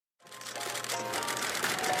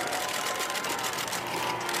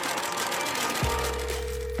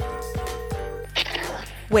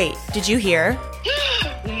Wait, did you hear?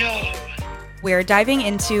 No. We're diving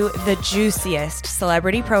into the juiciest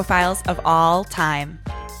celebrity profiles of all time.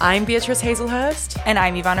 I'm Beatrice Hazelhurst. And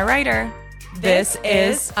I'm Ivana Ryder. This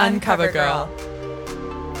is Uncover Girl.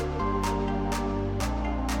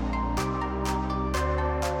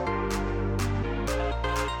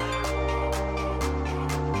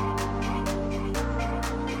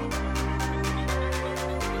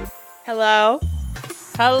 Hello.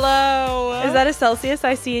 Hello. Is that a Celsius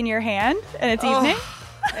I see in your hand? And it's evening?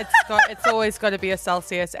 It's always got to be a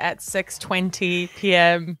Celsius at 6:20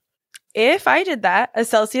 p.m. If I did that, a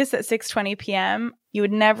Celsius at 6:20 p.m., you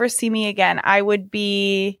would never see me again. I would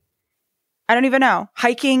be, I don't even know,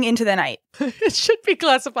 hiking into the night. It should be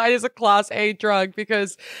classified as a Class A drug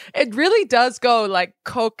because it really does go like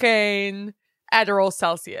cocaine, Adderall,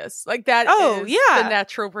 Celsius. Like that is the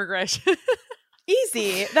natural progression.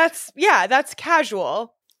 Easy. That's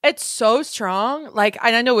casual. It's so strong. Like,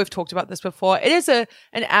 and I know we've talked about this before. It is an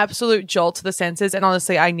absolute jolt to the senses. And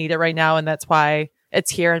honestly, I need it right now. And that's why it's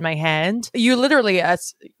here in my hand. You literally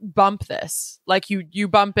bump this. Like you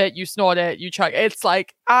bump it, you snort it, you chug. It's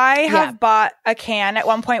like, I have bought a can at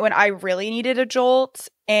one point when I really needed a jolt.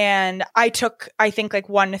 And I took, I think, like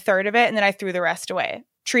 1/3 of it. And then I threw the rest away,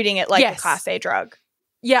 treating it like a Class A drug.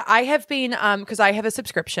 Yeah, I have been, because I have a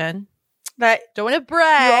subscription. That don't want to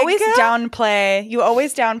brag. You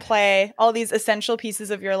always downplay all these essential pieces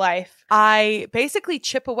of your life. I basically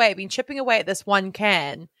I've been chipping away at this one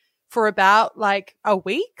can for about like a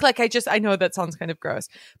week. Like I know that sounds kind of gross,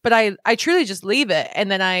 but I truly just leave it. And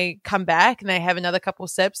then I come back and I have another couple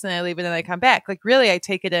sips and I leave it and I come back. Like really, I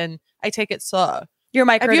take it slow. You're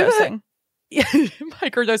microdosing.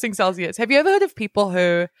 Microdosing Celsius. Have you ever heard of people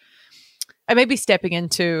who, I may be stepping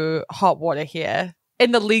into hot water here,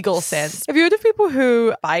 in the legal sense. Have you heard of people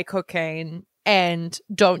who buy cocaine and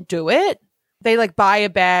don't do it? They like buy a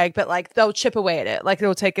bag, but like they'll chip away at it. Like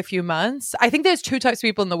it'll take a few months. I think there's two types of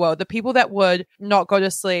people in the world. The people that would not go to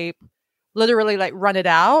sleep, literally like run it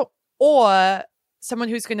out, or someone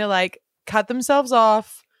who's going to like cut themselves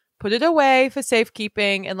off, put it away for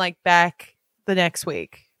safekeeping and like back the next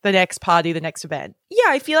week, the next party, the next event. Yeah,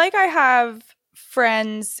 I feel like I have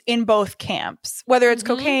friends in both camps, whether it's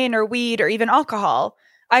cocaine or weed or even alcohol.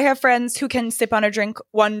 I have friends who can sip on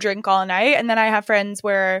one drink all night, and then I have friends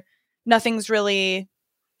where nothing's really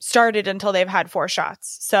started until they've had 4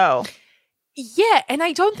 shots. So yeah, and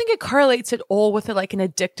I don't think it correlates at all with like an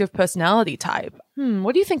addictive personality type.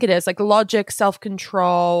 What do you think it is? Like logic,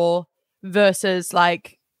 self-control versus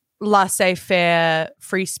like laissez-faire,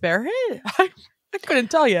 free spirit? I couldn't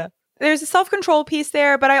tell you. There's a self-control piece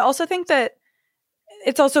there, but I also think that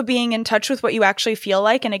it's also being in touch with what you actually feel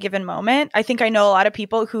like in a given moment. I think I know a lot of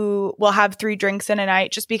people who will have 3 drinks in a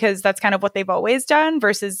night just because that's kind of what they've always done,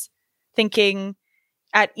 versus thinking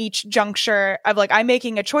at each juncture of like, I'm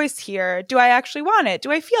making a choice here. Do I actually want it?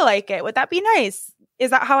 Do I feel like it? Would that be nice? Is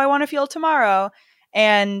that how I want to feel tomorrow?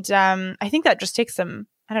 And I think that just takes some,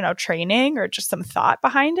 training or just some thought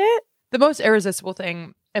behind it. The most irresistible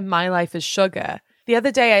thing in my life is sugar. The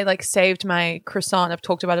other day, I like saved my croissant. I've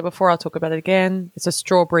talked about it before. I'll talk about it again. It's a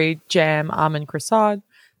strawberry jam almond croissant,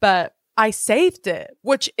 but I saved it,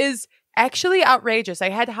 which is actually outrageous.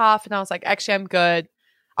 I had half and I was like, actually, I'm good.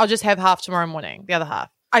 I'll just have half tomorrow morning, the other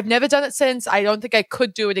half. I've never done it since. I don't think I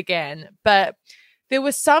could do it again, but there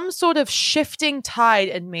was some sort of shifting tide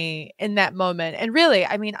in me in that moment. And really,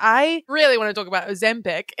 I really want to talk about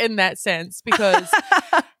Ozempic in that sense because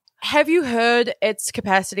have you heard its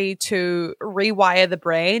capacity to rewire the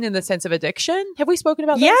brain in the sense of addiction? Have we spoken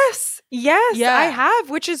about this? Yes, yeah. I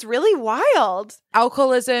have, which is really wild.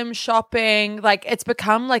 Alcoholism, shopping, like it's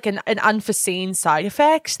become like an unforeseen side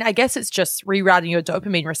effect. I guess it's just rerouting your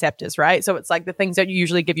dopamine receptors, right? So it's like the things that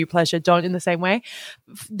usually give you pleasure don't in the same way.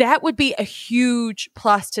 That would be a huge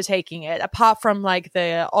plus to taking it, apart from like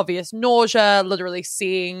the obvious nausea, literally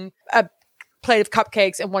seeing a plate of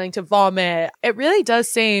cupcakes and wanting to vomit. It really does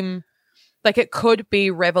seem like it could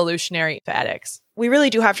be revolutionary for addicts. We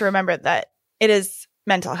really do have to remember that it is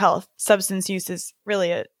mental health. Substance use is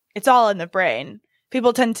really it's all in the brain.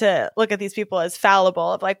 People tend to look at these people as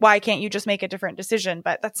fallible, of like, why can't you just make a different decision?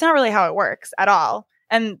 But that's not really how it works at all.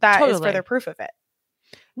 And that is further proof of it.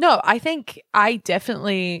 No, I think I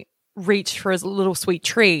definitely reach for a little sweet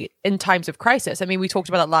treat in times of crisis. I mean, we talked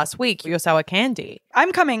about it last week, your sour candy.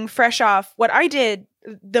 I'm coming fresh off. What I did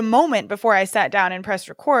the moment before I sat down and pressed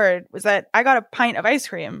record was that I got a pint of ice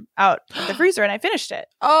cream out of the freezer and I finished it.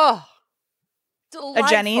 Oh, delightful. A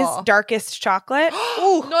Jenny's darkest chocolate.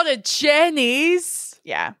 Ooh, not a Jenny's.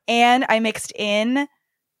 Yeah. And I mixed in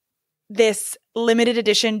this limited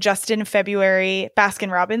edition just in February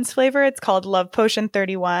Baskin Robbins flavor. It's called Love Potion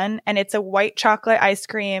 31, and it's a white chocolate ice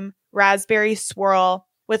cream raspberry swirl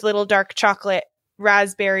with little dark chocolate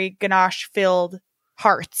raspberry ganache filled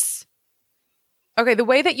hearts. Okay, the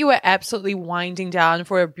way that you are absolutely winding down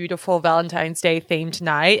for a beautiful Valentine's Day themed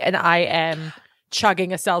night, and I am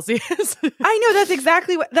chugging a Celsius. I know, that's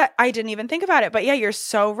exactly what that I didn't even think about it, but yeah, you're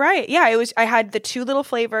so right. Yeah, I had the two little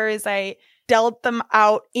flavors. I dealt them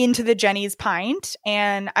out into the Jenny's pint,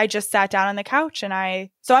 and I just sat down on the couch, and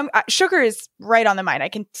sugar is right on the mind. I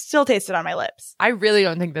can still taste it on my lips. I really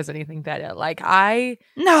don't think there's anything better.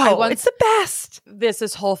 It's the best. There's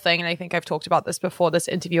this whole thing, and I think I've talked about this before, this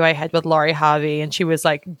interview I had with Laurie Harvey, and she was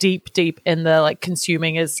like deep in the like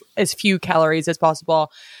consuming as few calories as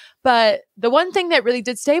possible. But the one thing that really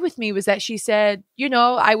did stay with me was that she said,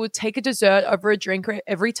 I would take a dessert over a drink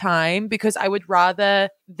every time because I would rather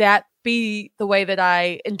that be the way that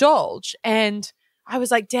I indulge. And I was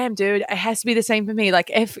like, damn, dude, it has to be the same for me. Like,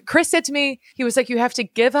 if Chris said to me, he was like, you have to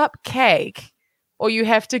give up cake or you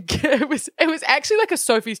have to it was actually like a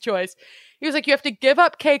Sophie's Choice. He was like, you have to give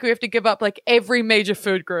up cake or you have to give up like every major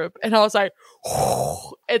food group. And I was like,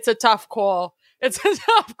 it's a tough call. It's a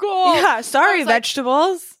tough call. Yeah, sorry,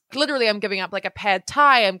 vegetables. Literally, I'm giving up like a pad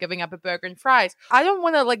thai. I'm giving up a burger and fries. I don't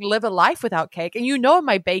want to like live a life without cake. And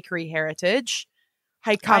my bakery heritage.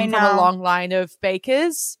 I come from a long line of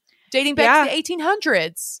bakers dating back to the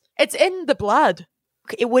 1800s. It's in the blood.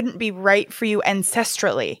 It wouldn't be right for you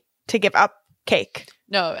ancestrally to give up cake.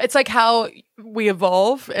 No, it's like how we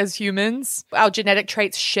evolve as humans. Our genetic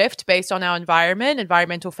traits shift based on our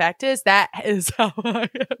environmental factors. That is how I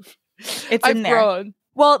have. I've grown.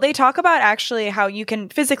 Well, they talk about actually how you can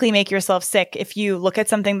physically make yourself sick if you look at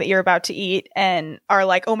something that you're about to eat and are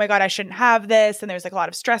like, oh my God, I shouldn't have this. And there's like a lot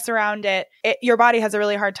of stress around it. Your body has a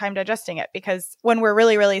really hard time digesting it because when we're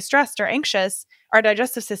really, really stressed or anxious, our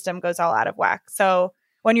digestive system goes all out of whack. So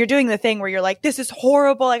when you're doing the thing where you're like, this is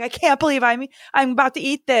horrible, like I can't believe I'm about to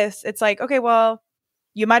eat this. It's like, okay, well,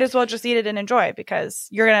 you might as well just eat it and enjoy because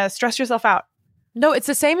you're going to stress yourself out. No, it's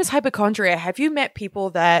the same as hypochondria. Have you met people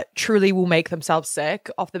that truly will make themselves sick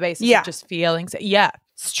off the basis of just feeling sick? Yeah.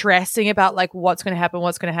 Stressing about like what's going to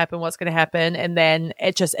happen, and then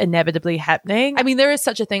it just inevitably happening. I mean, there is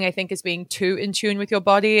such a thing, I think, as being too in tune with your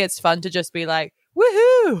body. It's fun to just be like,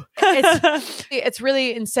 woohoo. It's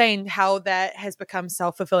really insane how that has become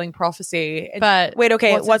self-fulfilling prophecy. But wait,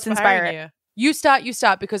 okay, what's inspiring you? You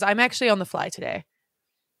start because I'm actually on the fly today.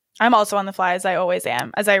 I'm also on the fly, as I always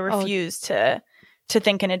am, as I refuse to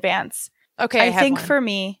think in advance. Okay. I think for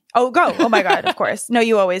me, go. Oh my God, of course. No,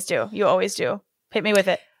 you always do. Hit me with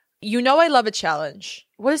it. I love a challenge.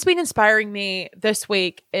 What has been inspiring me this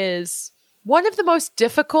week is one of the most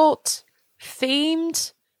difficult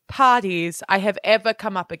themed parties I have ever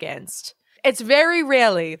come up against. It's very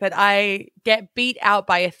rarely that I get beat out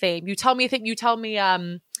by a theme. You tell me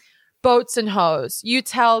boats and hoes. You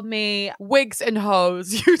tell me wigs and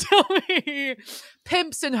hoes. You tell me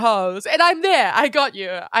pimps and hoes. And I'm there. I got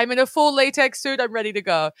you. I'm in a full latex suit. I'm ready to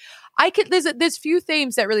go. There's few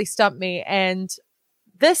themes that really stump me. And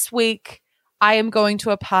this week I am going to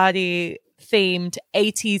a party themed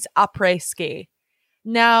 80s après-ski.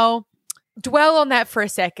 Now, dwell on that for a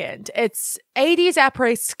second. It's 80s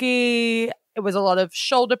après-ski. It was a lot of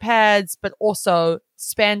shoulder pads, but also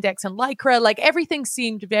spandex and lycra. Like everything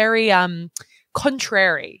seemed very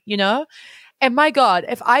contrary, And my God,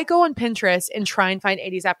 if I go on Pinterest and try and find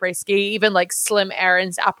 80s après-ski, even like Slim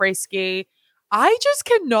Aaron's après-ski, I just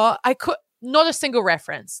cannot, not a single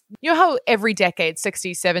reference. You know how every decade,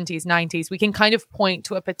 60s, 70s, 90s, we can kind of point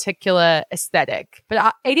to a particular aesthetic.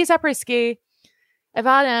 But 80s après-ski,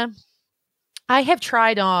 Ivana, I have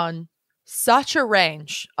tried on such a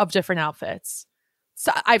range of different outfits.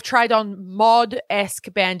 So I've tried on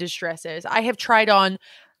mod-esque bandage dresses. I have tried on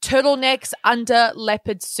turtlenecks under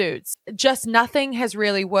leopard suits. Just nothing has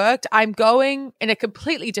really worked. I'm going in a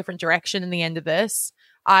completely different direction in the end of this.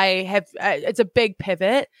 It's a big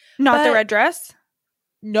pivot. Not the red dress?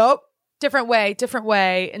 Nope. Different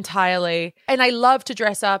way entirely. And I love to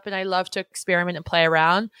dress up and I love to experiment and play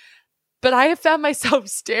around. But I have found myself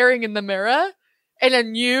staring in the mirror in a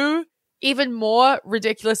new, even more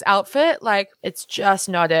ridiculous outfit. Like, it's just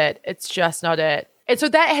not it. And so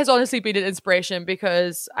that has honestly been an inspiration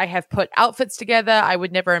because I have put outfits together I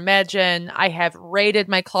would never imagine. I have raided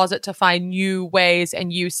my closet to find new ways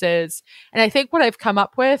and uses. And I think what I've come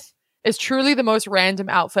up with is truly the most random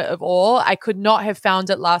outfit of all. I could not have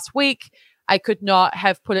found it last week. I could not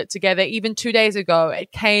have put it together even 2 days ago.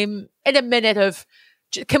 It came in a minute of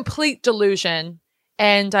complete delusion.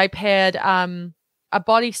 And I paired a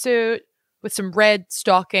bodysuit with some red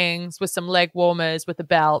stockings, with some leg warmers, with a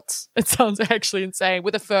belt. It sounds actually insane.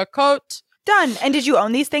 With a fur coat. Done. And did you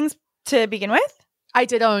own these things to begin with? I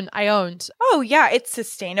owned. Oh, yeah. It's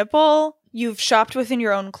sustainable. You've shopped within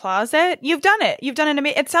your own closet. You've done it. You've done an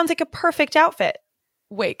amazing. It sounds like a perfect outfit.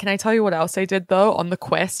 Wait, can I tell you what else I did, though, on the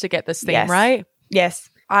quest to get this theme right? Yes.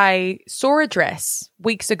 I saw a dress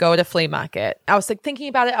weeks ago at a flea market. I was like thinking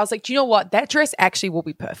about it. I was like, do you know what? That dress actually will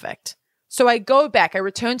be perfect. So I go back. I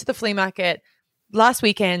return to the flea market last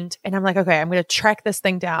weekend and I'm like, okay, I'm going to track this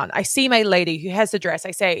thing down. I see my lady who has the dress.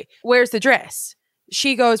 I say, where's the dress?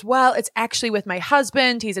 She goes, well, it's actually with my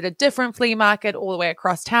husband. He's at a different flea market all the way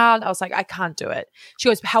across town. I was like, I can't do it. She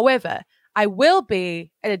goes, however, I will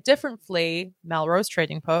be at a different flea, Melrose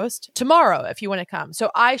Trading Post, tomorrow if you want to come. So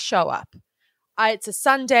I show up. It's a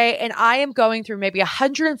Sunday and I am going through maybe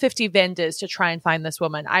 150 vendors to try and find this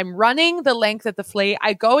woman. I'm running the length of the flea.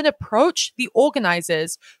 I go and approach the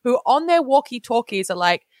organizers who on their walkie-talkies are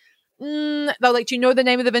like, they're like, do you know the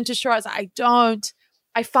name of the vintage store? I was like, I don't.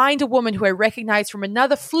 I find a woman who I recognize from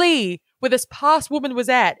another flea where this past woman was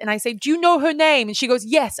at. And I say, do you know her name? And she goes,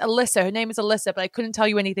 yes, Alyssa. Her name is Alyssa, but I couldn't tell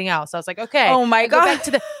you anything else. I was like, okay. Oh my God.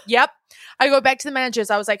 I go back to the managers.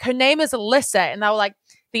 I was like, her name is Alyssa. And they were like,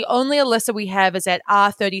 the only Alyssa we have is at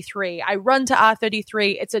R33. I run to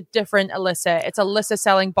R33. It's a different Alyssa. It's Alyssa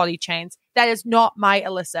selling body chains. That is not my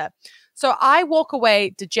Alyssa. So I walk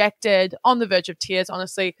away dejected, on the verge of tears,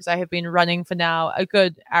 honestly, because I have been running for now a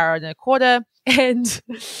good hour and a quarter. And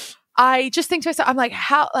I just think to myself, I'm like,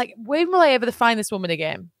 when will I ever find this woman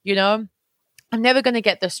again? You know, I'm never going to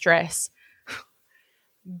get this dress.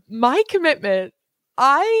 My commitment,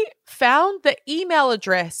 I found the email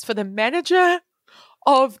address for the manager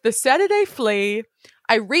of the Saturday Flea.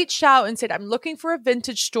 I reached out and said, I'm looking for a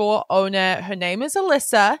vintage store owner. Her name is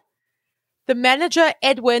Alyssa. The manager,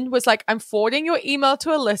 Edwin, was like, I'm forwarding your email to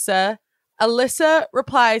Alyssa. Alyssa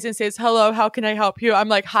replies and says, hello, how can I help you? I'm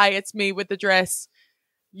like, hi, it's me with the dress.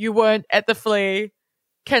 You weren't at the flea.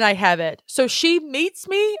 Can I have it? So she meets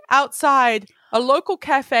me outside a local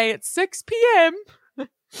cafe at 6 p.m.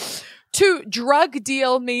 to drug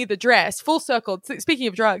deal me the dress. Full circle. Speaking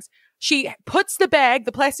of drugs, she puts the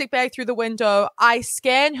plastic bag through the window. I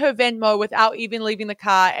scan her Venmo without even leaving the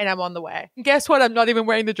car and I'm on the way. And guess what? I'm not even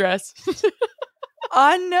wearing the dress.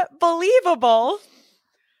 Unbelievable.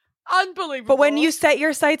 But when you set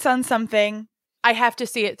your sights on something, I have to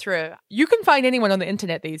see it through. You can find anyone on the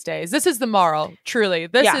internet these days. This is the moral, truly.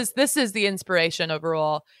 This is the inspiration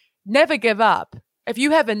overall. Never give up. If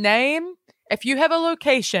you have a name, if you have a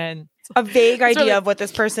location, a vague idea of what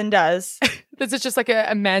this person does. This is just like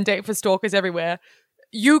a mandate for stalkers everywhere.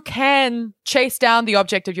 You can chase down the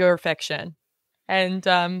object of your affection. And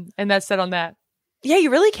that's it on that. Yeah,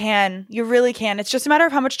 you really can. You really can. It's just a matter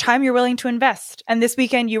of how much time you're willing to invest. And this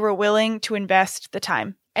weekend, you were willing to invest the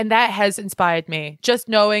time. And that has inspired me. Just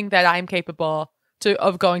knowing that I'm capable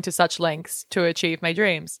of going to such lengths to achieve my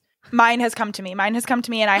dreams. Mine has come to me.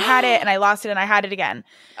 And I had it and I lost it and I had it again.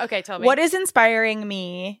 Okay, tell me. What is inspiring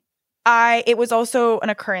me? It was also an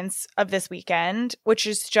occurrence of this weekend, which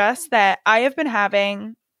is just that I have been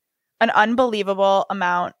having an unbelievable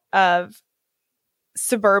amount of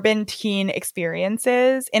suburban teen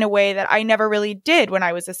experiences in a way that I never really did when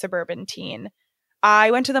I was a suburban teen.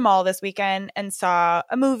 I went to the mall this weekend and saw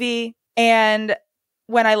a movie, and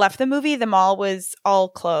when I left the movie, the mall was all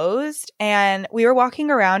closed and we were walking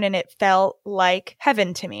around and it felt like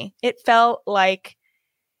heaven to me. It felt like,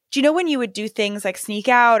 do you know when you would do things like sneak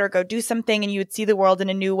out or go do something and you would see the world in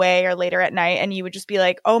a new way, or later at night and you would just be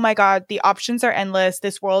like, oh my God, the options are endless.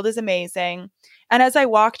 This world is amazing. And as I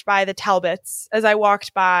walked by the Talbots, as I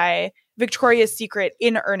walked by Victoria's Secret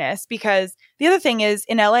in earnest, because the other thing is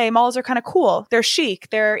in LA, malls are kind of cool. They're chic.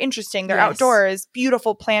 They're interesting. They're outdoors,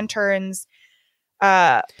 beautiful planters.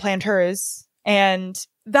 And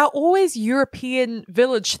they're always European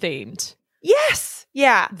village themed. Yes.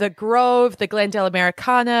 Yeah. The Grove, the Glendale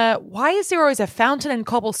Americana. Why is there always a fountain and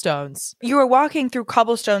cobblestones? You are walking through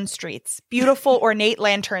cobblestone streets, beautiful ornate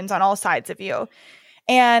lanterns on all sides of you.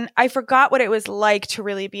 And I forgot what it was like to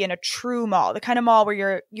really be in a true mall, the kind of mall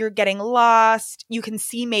where you're getting lost. You can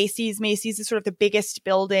see Macy's. Macy's is sort of the biggest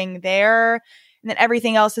building there. And then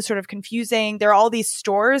everything else is sort of confusing. There are all these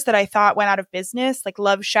stores that I thought went out of business, like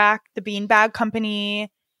Love Shack, the Beanbag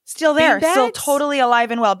Company, still there, still totally alive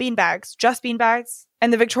and well. Beanbags, just beanbags.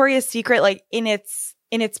 And the Victoria's Secret, like in its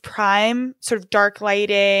prime, sort of dark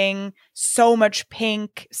lighting, so much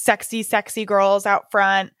pink, sexy girls out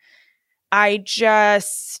front. I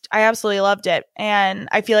absolutely loved it. And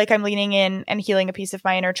I feel like I'm leaning in and healing a piece of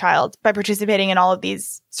my inner child by participating in all of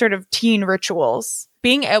these sort of teen rituals.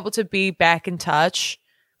 Being able to be back in touch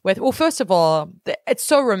with, well, first of all, it's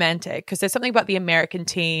so romantic because there's something about the American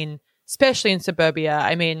teen, especially in suburbia.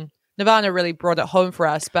 I mean, Nirvana really brought it home for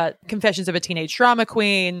us, but Confessions of a Teenage Drama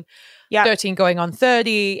Queen, 13 Going on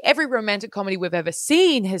 30, every romantic comedy we've ever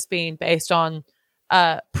seen has been based on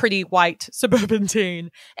a pretty white suburban teen.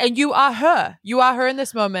 And you are her. You are her in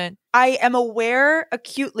this moment. I am aware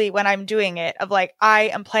acutely when I'm doing it of like, I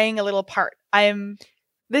am playing a little part.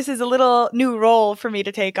 This is a little new role for me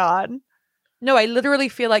to take on. No, I literally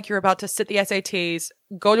feel like you're about to sit the SATs,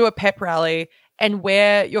 go to a pep rally, and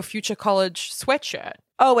wear your future college sweatshirt.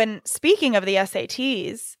 Oh, and speaking of the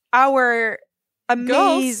SATs, our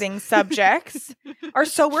amazing subjects are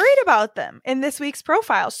so worried about them in this week's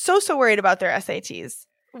profile. So worried about their SATs.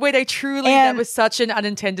 Wait, that was such an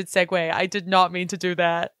unintended segue. I did not mean to do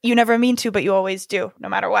that. You never mean to, but you always do, no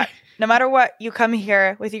matter what. No matter what, you come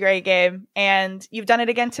here with your A game, and you've done it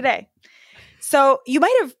again today. So you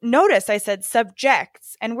might have noticed I said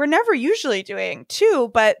subjects, and we're never usually doing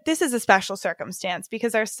two, but this is a special circumstance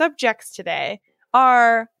because our subjects today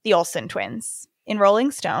are the Olsen twins in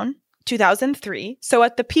Rolling Stone, 2003. So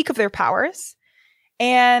at the peak of their powers.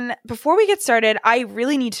 And before we get started, I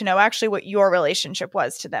really need to know actually what your relationship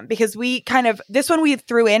was to them, because this one we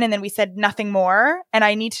threw in and then we said nothing more. And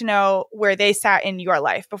I need to know where they sat in your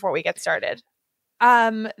life before we get started.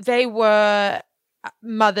 They were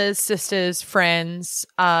mothers, sisters, friends.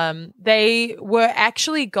 They were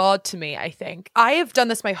actually God to me, I think. I have done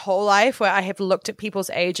this my whole life where I have looked at people's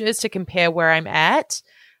ages to compare where I'm at,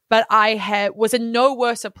 but I was in no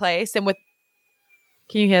worse a place than with...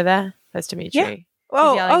 Can you hear that? That's Dimitri. Yeah.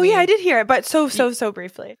 Yeah, I did hear it, but so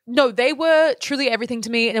briefly. No, they were truly everything to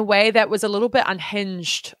me in a way that was a little bit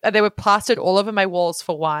unhinged. They were plastered all over my walls,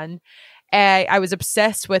 for one. I was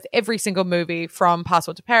obsessed with every single movie, from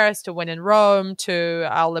Passport to Paris to When in Rome to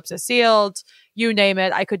Our Lips Are Sealed. You name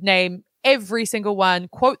it. I could name every single one,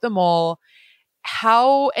 quote them all.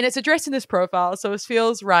 And it's addressed in this profile, so it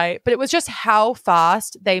feels right. But it was just how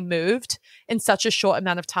fast they moved in such a short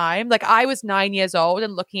amount of time. Like, I was 9 years old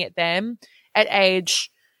and looking at them at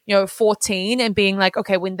age, 14 and being like,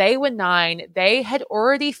 okay, when they were 9, they had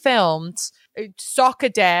already filmed Soccer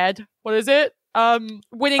Dad. What is it?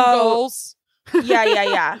 Winning goals.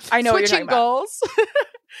 Yeah. I know what you're talking about.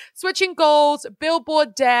 Switching goals,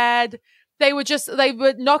 Billboard Dad. They were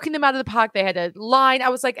knocking them out of the park. They had a line. I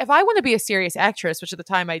was like, if I want to be a serious actress, which at the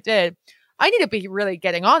time I did, I need to be really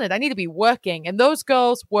getting on it. I need to be working. And those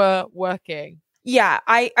girls were working. Yeah,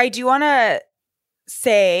 I do want to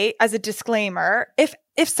say as a disclaimer,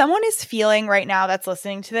 if someone is feeling right now that's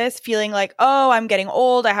listening to this, feeling like, oh, I'm getting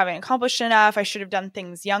old, I haven't accomplished enough, I should have done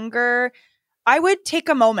things younger, I would take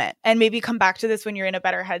a moment and maybe come back to this when you're in a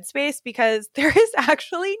better headspace, because there is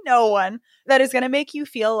actually no one that is going to make you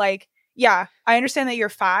feel like, yeah, I understand that you're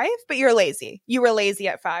 5, but you're lazy. You were lazy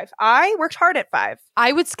at 5. I worked hard at 5.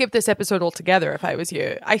 I would skip this episode altogether if I was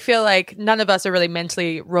you. I feel like none of us are really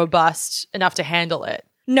mentally robust enough to handle it.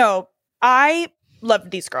 No, I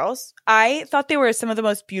loved these girls. I thought they were some of the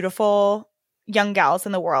most beautiful young gals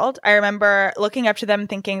in the world. I remember looking up to them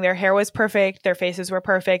thinking their hair was perfect, their faces were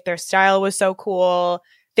perfect, their style was so cool.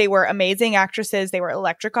 They were amazing actresses. They were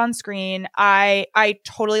electric on screen. I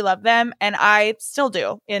totally love them, and I still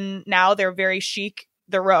do. In now their very chic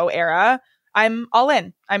The Row era, I'm all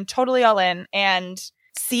in. I'm totally all in. And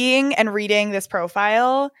seeing and reading this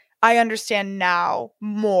profile, I understand now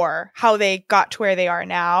more how they got to where they are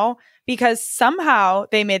now, because somehow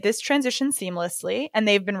they made this transition seamlessly and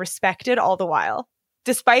they've been respected all the while.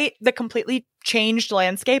 Despite the completely changed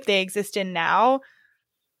landscape they exist in now,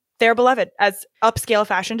 they're beloved as upscale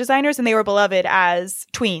fashion designers, and they were beloved as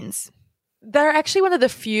tweens. They're actually one of the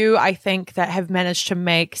few, I think, that have managed to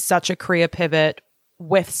make such a career pivot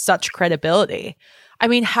with such credibility. I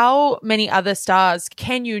mean, how many other stars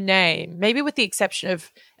can you name? Maybe with the exception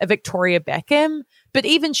of Victoria Beckham, but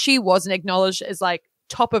even she wasn't acknowledged as like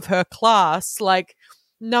top of her class, like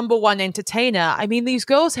number one entertainer. I mean, these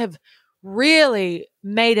girls have really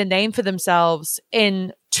made a name for themselves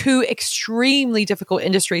in 2 extremely difficult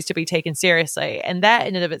industries to be taken seriously. And that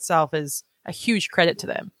in and of itself is a huge credit to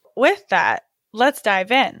them. With that, let's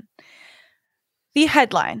dive in. The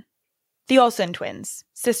headline: The Olsen twins,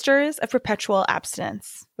 sisters of perpetual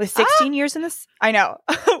abstinence. With 16 years in this, I know,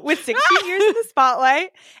 with 16 years in the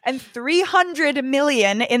spotlight and 300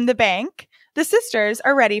 million in the bank, the sisters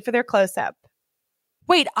are ready for their close-up.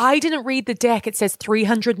 Wait, I didn't read the deck. It says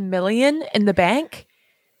 300 million in the bank?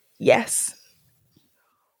 Yes.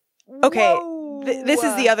 Okay, this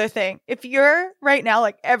is the other thing. If you're right now,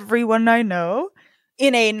 like everyone I know,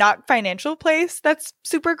 in a not financial place that's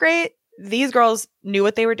super great, these girls knew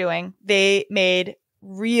what they were doing. They made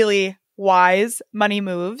really wise money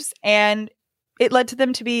moves, and it led to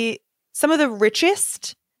them to be some of the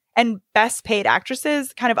richest and best paid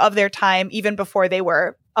actresses kind of their time, even before they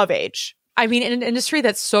were of age. I mean, in an industry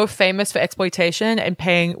that's so famous for exploitation and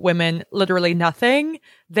paying women literally nothing,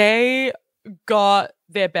 they got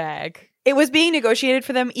their bag. It was being negotiated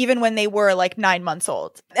for them even when they were like 9 months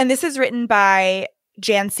old. And this is written by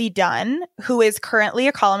Jancy Dunn, who is currently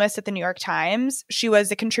a columnist at the New York Times. She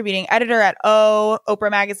was a contributing editor at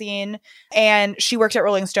Oprah magazine, and she worked at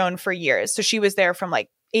Rolling Stone for years. So she was there from like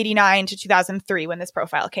 89 to 2003 when this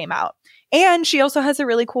profile came out. And she also has a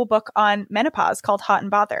really cool book on menopause called Hot and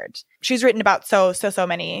Bothered. She's written about so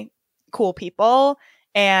many cool people,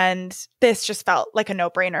 and this just felt like a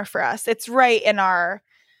no-brainer for us. It's right in an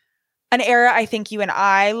era I think you and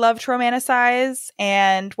I love to romanticize,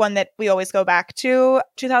 and one that we always go back to.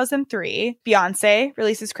 2003, Beyonce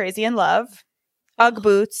releases Crazy in Love. Ugg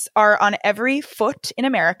boots are on every foot in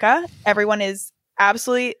America. Everyone is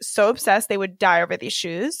absolutely so obsessed they would die over these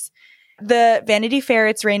shoes. The Vanity Fair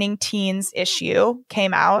It's Raining Teens issue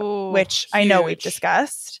came out, Ooh, which huge. I know we've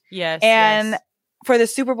discussed. Yes. And yes. for the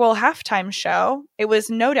Super Bowl halftime show, it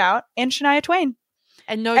was No Doubt and Shania Twain.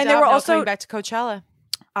 And no and doubt they were now also coming back to Coachella.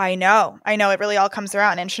 I know. It really all comes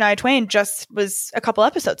around. And Shania Twain just was a couple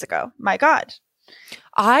episodes ago. My God.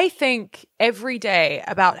 I think every day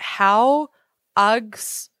about how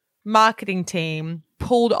UGG's marketing team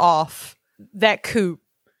pulled off that coup.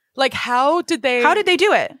 Like, how did they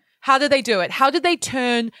do it? How did they do it? How did they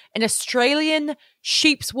turn an Australian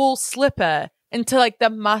sheep's wool slipper into like the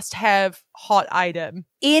must-have hot item?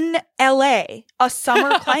 In LA, a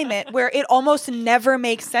summer climate where it almost never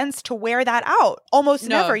makes sense to wear that out. Almost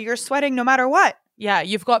never. You're sweating no matter what. Yeah,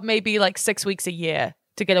 you've got maybe like 6 weeks a year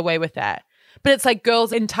to get away with that. But it's like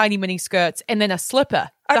girls in tiny mini skirts and then a slipper.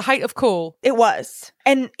 The height of cool. It was.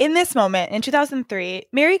 And in this moment, in 2003,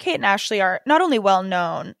 Mary-Kate and Ashley are not only well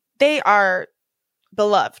known, they are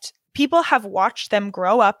beloved. People have watched them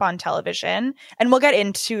grow up on television, and we'll get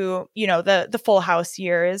into, the Full House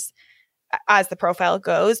years as the profile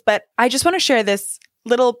goes. But I just want to share this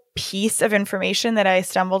little piece of information that I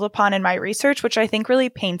stumbled upon in my research, which I think really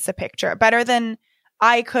paints a picture better than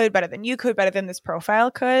I could, better than you could, better than this profile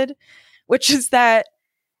could, which is that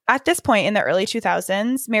at this point in the early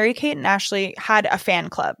 2000s, Mary-Kate and Ashley had a fan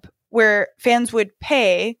club where fans would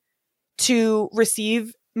pay to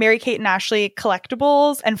receive Mary-Kate and Ashley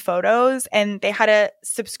collectibles and photos, and they had a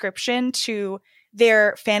subscription to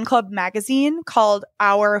their fan club magazine called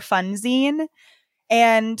Our Funzine,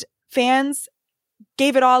 and fans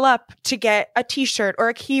gave it all up to get a t-shirt or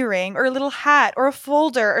a keyring or a little hat or a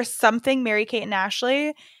folder or something Mary-Kate and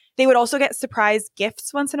Ashley. They would also get surprise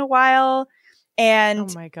gifts once in a while, and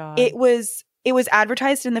oh my God. it was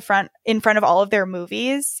advertised in front of all of their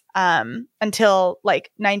movies until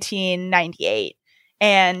like 1998.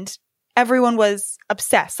 And everyone was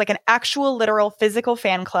obsessed, like an actual, literal, physical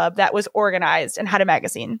fan club that was organized and had a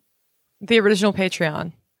magazine. The original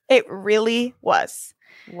Patreon. It really was.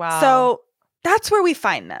 Wow. So that's where we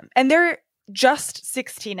find them. And they're just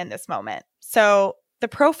 16 in this moment. So the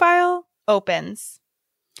profile opens.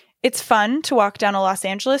 It's fun to walk down a Los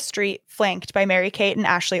Angeles street flanked by Mary-Kate and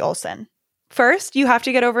Ashley Olsen. First, you have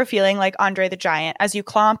to get over feeling like Andre the Giant as you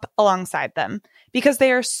clomp alongside them because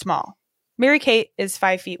they are small. Mary-Kate is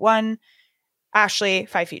 5'1", Ashley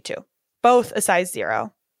 5'2", both a size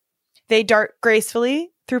 0. They dart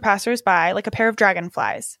gracefully through passersby like a pair of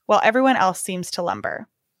dragonflies, while everyone else seems to lumber.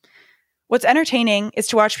 What's entertaining is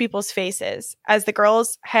to watch people's faces as the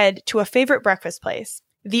girls head to a favorite breakfast place,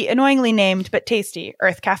 the annoyingly named but tasty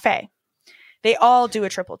Earth Cafe. They all do a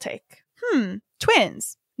triple take.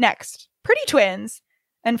 Twins. Next, pretty twins.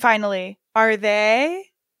 And finally, are they?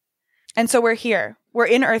 And so we're here. We're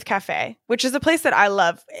in Earth Cafe, which is a place that I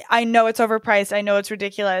love. I know it's overpriced. I know it's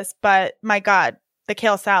ridiculous, but my God, the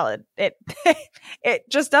kale salad, it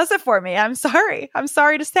just does it for me. I'm sorry. I'm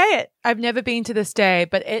sorry to say it. I've never been to this day,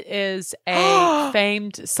 but it is a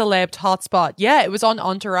famed celeb hotspot. Yeah, it was on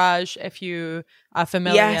Entourage, if you are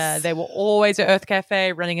familiar. Yes. They were always at Earth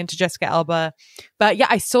Cafe running into Jessica Alba. But yeah,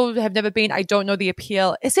 I still have never been. I don't know the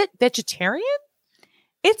appeal. Is it vegetarian?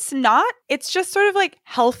 It's not. It's just sort of like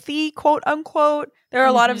healthy, quote unquote. There are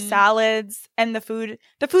a lot of salads, and the food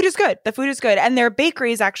is good. The food is good. And their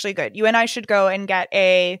bakery is actually good. You and I should go and get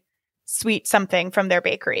a sweet something from their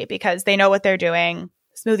bakery because they know what they're doing.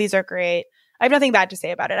 Smoothies are great. I have nothing bad to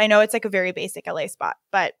say about it. I know it's like a very basic LA spot,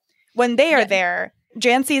 but when they are there,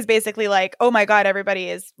 Jancy is basically like, oh my God, everybody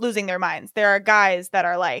is losing their minds. There are guys that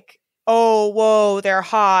are like, oh, whoa, they're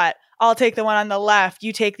hot. I'll take the one on the left.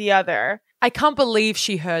 You take the other. I can't believe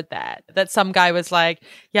she heard that some guy was like,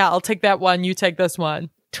 yeah, I'll take that one. You take this one.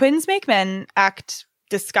 twins make men act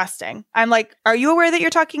disgusting. I'm like, are you aware that you're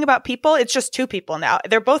talking about people? It's just two people now.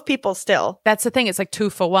 They're both people still. That's the thing. It's like 2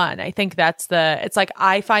 for 1. I think it's like,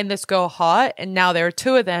 I find this girl hot and now there are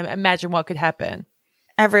 2 of them. Imagine what could happen.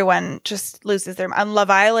 Everyone just loses their mind. On Love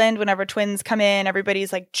Island, whenever twins come in,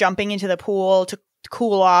 everybody's like jumping into the pool to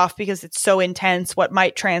cool off because it's so intense what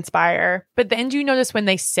might transpire. But then do you notice when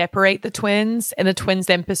they separate the twins and the twins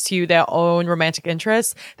then pursue their own romantic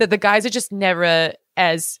interests, that the guys are just never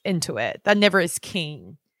as into it? They're never as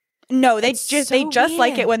keen. No, they just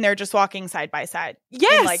like it when they're just walking side by side.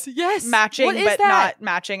 Yes, matching but not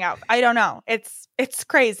matching out. I don't know. It's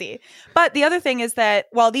crazy. But the other thing is that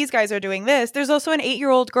while these guys are doing this, there's also an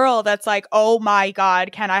 8-year-old girl that's like, oh my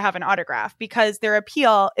God, can I have an autograph? Because their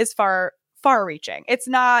appeal is far reaching. It's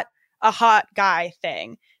not a hot guy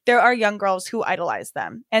thing. There are young girls who idolize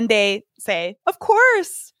them and they say, of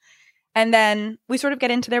course. And then we sort of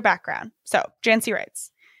get into their background. So Jancy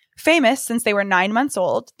writes, famous since they were 9 months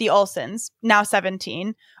old, the Olsens, now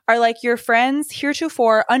 17, are like your friend's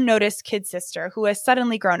heretofore unnoticed kid sister who has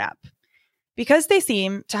suddenly grown up. Because they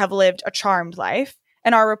seem to have lived a charmed life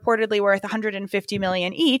and are reportedly worth $150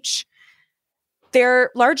 million each,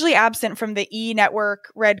 they're largely absent from the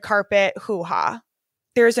E-network red carpet hoo-ha.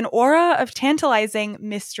 There's an aura of tantalizing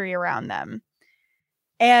mystery around them.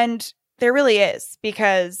 And there really is,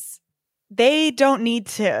 because they don't need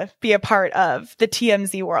to be a part of the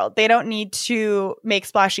TMZ world. They don't need to make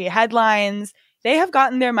splashy headlines. They have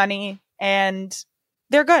gotten their money and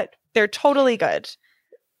they're good. They're totally good.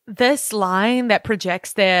 This line that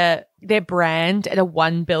projects their brand at a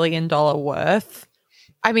 $1 billion worth,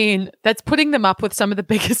 I mean, that's putting them up with some of the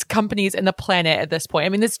biggest companies in the planet at this point. I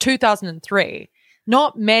mean, it's 2003.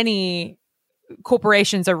 Not many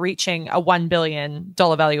corporations are reaching a $1 billion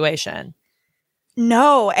valuation.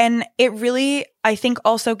 No, and it really, I think,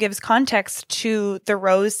 also gives context to the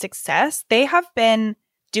Rose success. They have been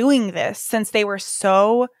doing this since they were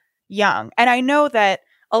so young. And I know that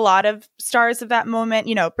a lot of stars of that moment,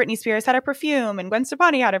 you know, Britney Spears had a perfume and Gwen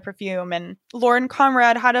Stefani had a perfume and Lauren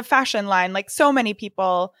Conrad had a fashion line. Like, so many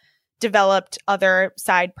people developed other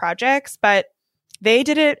side projects, but they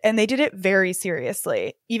did it, and they did it very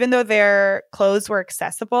seriously. Even though their clothes were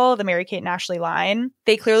accessible, the Mary-Kate and Ashley line,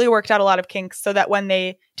 they clearly worked out a lot of kinks so that when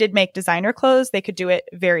they did make designer clothes, they could do it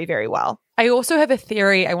very, very well. I also have a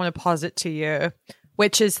theory I want to posit to you,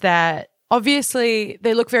 which is that obviously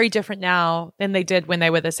they look very different now than they did when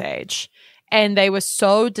they were this age. And they were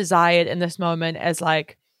so desired in this moment as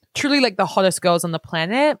like truly like the hottest girls on the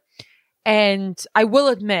planet. And I will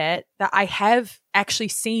admit that I have actually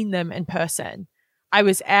seen them in person. I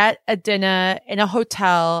was at a dinner in a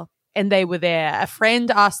hotel and they were there. A friend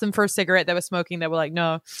asked them for a cigarette. They were smoking. They were like,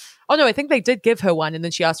 no. Oh, no, I think they did give her one. And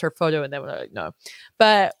then she asked for a photo and they were like, no.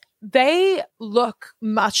 But they look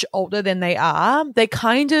much older than they are. They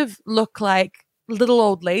kind of look like little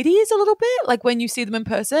old ladies a little bit, like when you see them in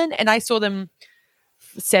person. And I saw them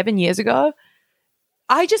 7 years ago.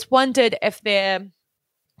 I just wondered if they're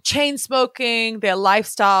chain smoking, their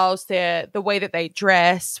lifestyles, the way that they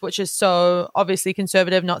dress, which is so obviously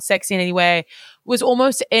conservative, not sexy in any way, was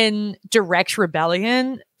almost in direct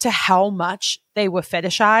rebellion to how much they were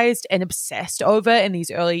fetishized and obsessed over in these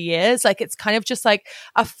early years. Like, it's kind of just like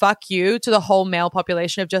a fuck you to the whole male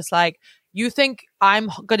population of just like, you think I'm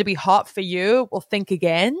going to be hot for you? Well, think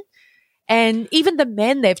again. And even the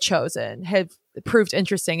men they've chosen have proved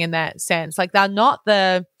interesting in that sense. Like, they're not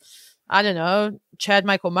the, I don't know, Chad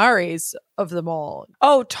Michael Murray's of them all.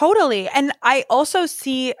 Oh, totally. And I also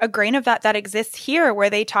see a grain of that exists here, where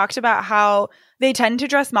they talked about how they tend to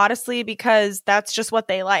dress modestly because that's just what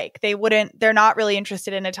they like. They're not really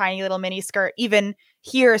interested in a tiny little mini skirt, even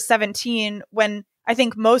here, 17, when I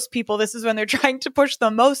think most people, this is when they're trying to push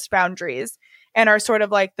the most boundaries and are sort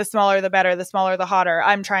of like, the smaller, the better, the smaller, the hotter.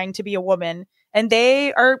 I'm trying to be a woman. And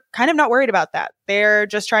they are kind of not worried about that. They're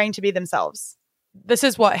just trying to be themselves. This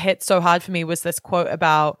is what hit so hard for me, was this quote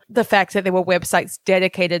about the fact that there were websites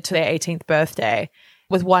dedicated to their 18th birthday,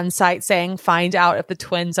 with one site saying, find out if the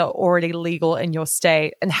twins are already legal in your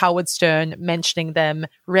state, and Howard Stern mentioning them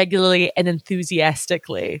regularly and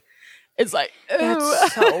enthusiastically. It's like, ew.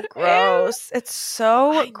 That's so gross. It's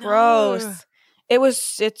so gross.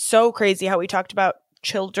 It's so crazy how we talked about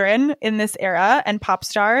children in this era and pop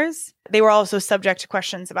stars. They were also subject to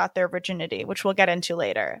questions about their virginity, which we'll get into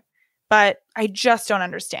later. But I just don't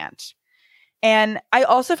understand. And I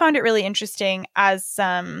also found it really interesting as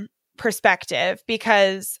some perspective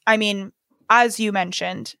because, I mean, as you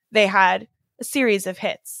mentioned, they had a series of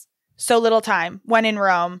hits. So Little Time, When in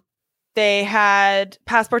Rome. They had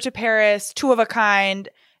Passport to Paris, Two of a Kind.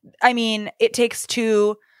 I mean, It Takes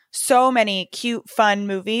Two, so many cute, fun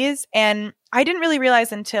movies. And I didn't really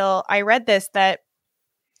realize until I read this that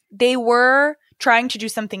they were trying to do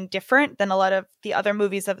something different than a lot of the other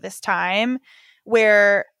movies of this time,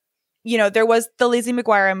 where, you know, there was the Lizzie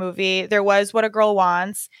McGuire movie, there was What a Girl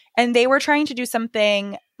Wants, and they were trying to do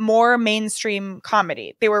something more mainstream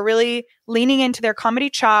comedy. They were really leaning into their comedy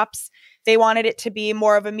chops. They wanted it to be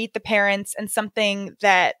more of a Meet the Parents and something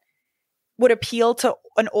that would appeal to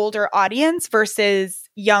an older audience versus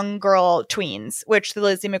young girl tweens, which the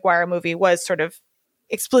Lizzie McGuire movie was sort of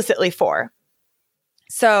explicitly for.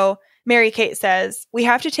 So Mary-Kate says, we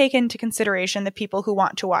have to take into consideration the people who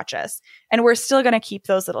want to watch us, and we're still going to keep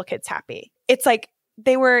those little kids happy. It's like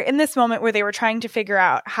they were in this moment where they were trying to figure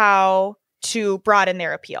out how to broaden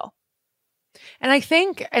their appeal. And I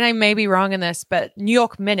think, and I may be wrong in this, but New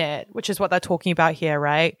York Minute, which is what they're talking about here,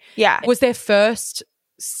 right? Yeah. Was their first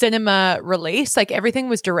cinema release. Like everything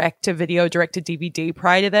was direct to video, direct to DVD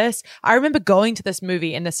prior to this. I remember going to this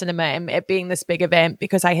movie in the cinema and it being this big event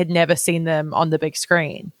because I had never seen them on the big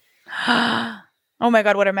screen. Oh my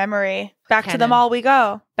God, what a memory. Back to the mall we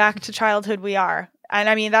go. Back to childhood we are. And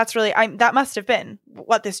I mean, that's really, that must have been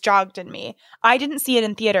what this jogged in me. I didn't see it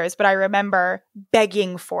in theaters, but I remember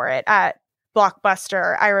begging for it at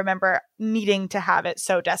Blockbuster. I remember needing to have it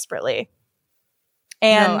so desperately.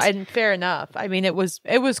 And fair enough. I mean, it was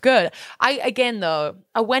good.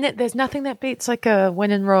 There's nothing that beats like a When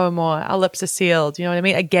in Rome or Our Lips Are Sealed. You know what I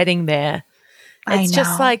mean? A getting there. It's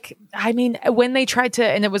just like, I mean, when they tried to,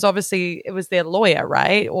 and it was their lawyer,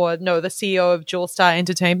 right? Or no, the CEO of Jewel Star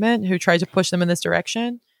Entertainment who tried to push them in this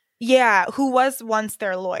direction. Yeah, who was once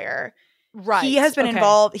their lawyer. Right. He has been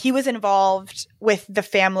involved. He was involved with the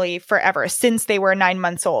family forever since they were 9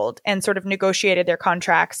 months old and sort of negotiated their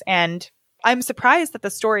contracts. And I'm surprised that the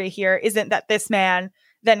story here isn't that this man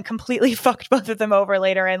then completely fucked both of them over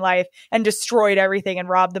later in life and destroyed everything and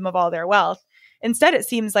robbed them of all their wealth. Instead, it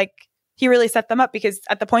seems like he really set them up because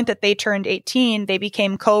at the point that they turned 18, they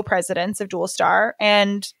became co-presidents of Jewel Star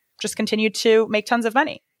and just continued to make tons of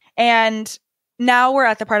money. And now we're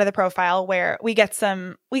at the part of the profile where we get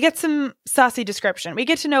some saucy description. We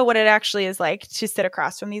get to know what it actually is like to sit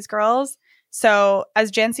across from these girls. So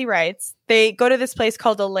as Jancy writes, they go to this place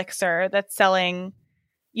called Elixir that's selling,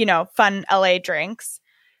 you know, fun LA drinks.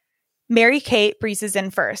 Mary-Kate breezes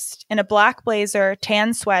in first in a black blazer,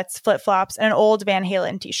 tan sweats, flip-flops, and an old Van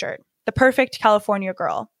Halen t-shirt. The perfect California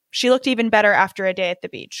girl. She looked even better after a day at the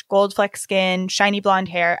beach. Gold fleck skin, shiny blonde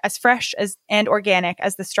hair, as fresh as and organic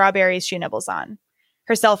as the strawberries she nibbles on.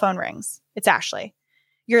 Her cell phone rings. It's Ashley.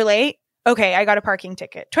 You're late? Okay, I got a parking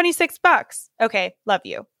ticket. $26. Okay, love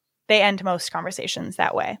you. They end most conversations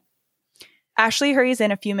that way. Ashley hurries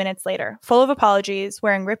in a few minutes later, full of apologies,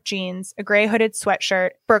 wearing ripped jeans, a gray hooded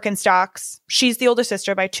sweatshirt, Birkenstocks. She's the older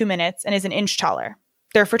sister by 2 minutes and is an inch taller.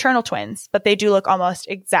 They're fraternal twins, but they do look almost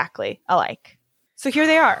exactly alike. So here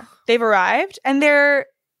they are. They've arrived and they're,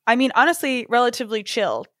 I mean, honestly, relatively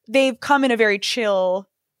chill. They've come in a very chill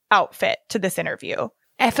outfit to this interview.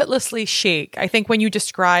 Effortlessly chic. I think when you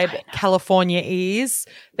describe California ease,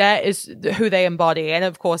 that is who they embody. And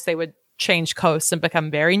of course, they would change coasts and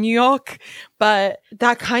become very New York. But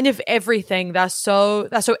that kind of everything, they're so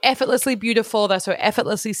effortlessly beautiful. They're so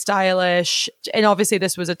effortlessly stylish. And obviously,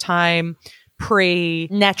 this was a time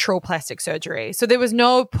pre-natural plastic surgery. So there was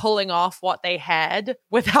no pulling off what they had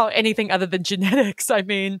without anything other than genetics. I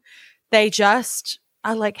mean, they just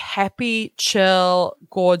are like happy, chill,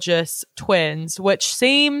 gorgeous twins, which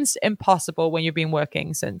seems impossible when you've been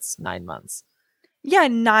working since 9 months. Yeah,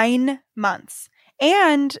 9 months.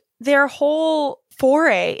 And their whole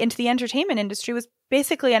foray into the entertainment industry was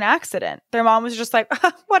basically an accident. Their mom was just like,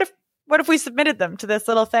 what if we submitted them to this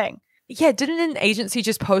little thing? Yeah, didn't an agency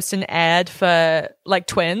just post an ad for like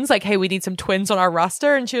twins? Like, hey, we need some twins on our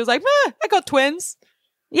roster. And she was like, I got twins.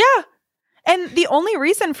 Yeah. And the only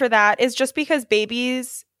reason for that is just because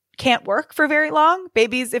babies can't work for very long.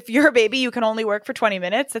 Babies, if you're a baby, you can only work for 20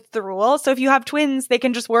 minutes. It's the rule. So if you have twins, they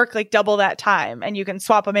can just work like double that time and you can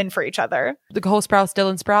swap them in for each other. The Cole Sprouse,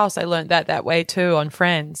 Dylan Sprouse, I learned that way too on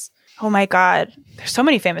Friends. Oh my God. There's so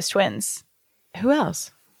many famous twins. Who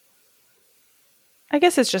else? I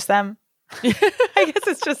guess it's just them. I guess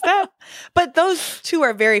it's just them. But those two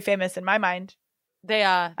are very famous in my mind. They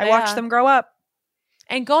are. I watched them grow up.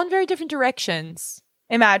 And go in very different directions.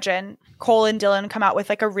 Imagine Cole and Dylan come out with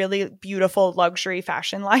like a really beautiful luxury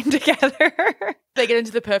fashion line together. They get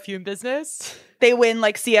into the perfume business. They win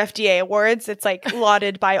like CFDA awards. It's like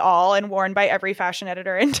lauded by all and worn by every fashion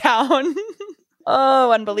editor in town.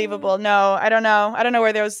 Oh, unbelievable. No, I don't know. I don't know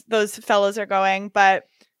where those fellas are going, but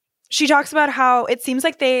she talks about how it seems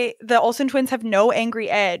like the Olsen twins have no angry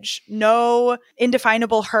edge, no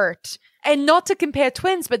indefinable hurt. And not to compare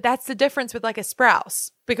twins, but that's the difference with like a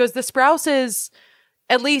Sprouse. Because the Sprouses,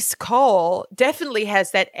 at least Cole, definitely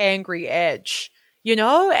has that angry edge, you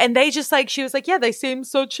know? And they just like, she was like, yeah, they seem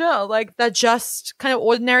so chill. Like they're just kind of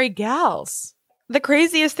ordinary gals. The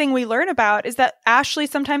craziest thing we learn about is that Ashley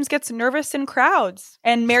sometimes gets nervous in crowds,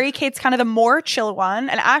 and Mary Kate's kind of the more chill one.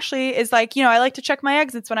 And Ashley is like, I like to check my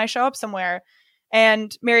exits when I show up somewhere.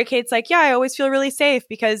 And Mary Kate's like, yeah, I always feel really safe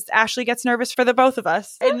because Ashley gets nervous for the both of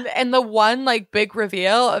us. And the one like big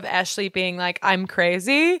reveal of Ashley being like, I'm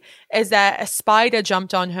crazy, is that a spider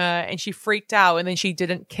jumped on her and she freaked out and then she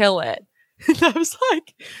didn't kill it. And I was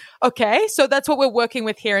like, okay, so that's what we're working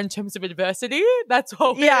with here in terms of adversity. That's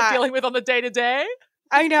what we're dealing with on the day to day.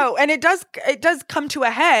 I know. And it does come to a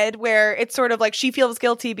head where it's sort of like she feels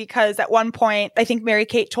guilty because at one point, I think Mary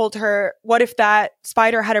Kate told her, what if that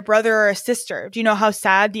spider had a brother or a sister? Do you know how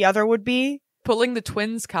sad the other would be? Pulling the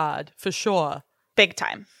twins card, for sure. Big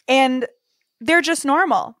time. And they're just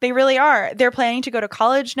normal. They really are. They're planning to go to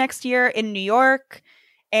college next year in New York.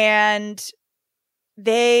 And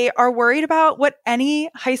they are worried about what any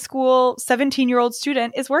high school 17-year-old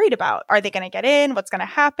student is worried about. Are they going to get in? What's going to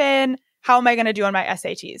happen? How am I going to do on my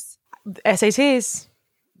SATs? SATs.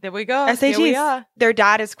 There we go. SATs. Here we are. Their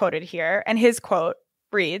dad is quoted here, and his quote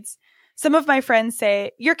reads, "Some of my friends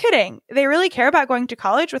say, you're kidding. They really care about going to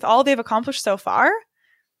college with all they've accomplished so far?"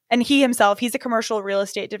 And he himself, he's a commercial real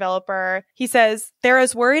estate developer. He says, they're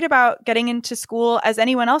as worried about getting into school as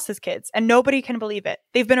anyone else's kids, and nobody can believe it.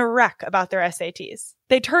 They've been a wreck about their SATs.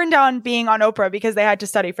 They turned down being on Oprah because they had to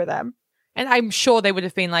study for them. And I'm sure they would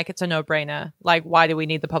have been like, it's a no-brainer. Like, why do we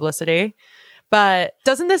need the publicity? But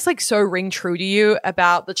doesn't this like so ring true to you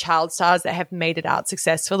about the child stars that have made it out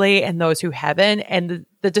successfully and those who haven't? And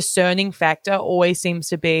the discerning factor always seems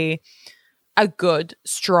to be a good,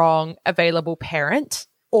 strong, available parent.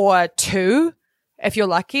 Or two, if you're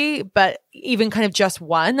lucky, but even kind of just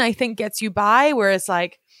one, I think gets you by. Whereas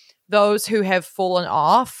like those who have fallen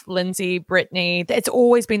off, Lindsay, Brittany, it's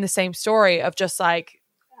always been the same story of just like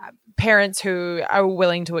parents who are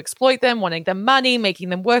willing to exploit them, wanting them money, making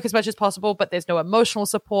them work as much as possible, but there's no emotional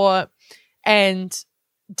support. And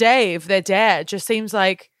Dave, their dad, just seems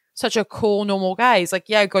like such a cool, normal guy. He's like,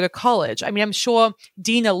 yeah, go to college. I mean, I'm sure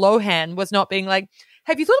Dina Lohan was not being like,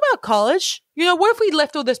 have you thought about college? What if we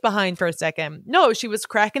left all this behind for a second? No, she was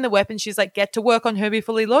cracking the whip and she's like, get to work on Herbie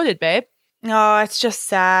Fully Loaded, babe. Oh, it's just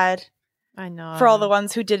sad. I know. For all the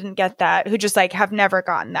ones who didn't get that, who just like have never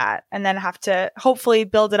gotten that and then have to hopefully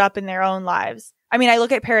build it up in their own lives. I mean, I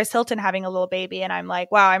look at Paris Hilton having a little baby and I'm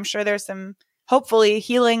like, wow, I'm sure there's some hopefully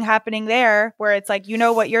healing happening there where it's like,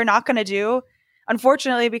 what you're not going to do,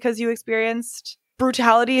 unfortunately, because you experienced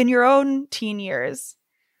brutality in your own teen years.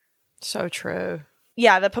 So true.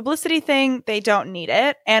 Yeah, the publicity thing, they don't need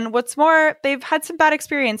it. And what's more, they've had some bad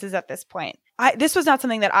experiences at this point. This was not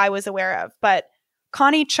something that I was aware of, but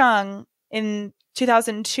Connie Chung in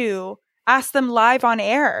 2002 asked them live on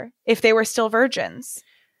air if they were still virgins.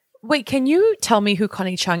 Wait, can you tell me who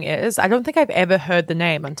Connie Chung is? I don't think I've ever heard the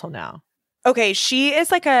name until now. Okay, she is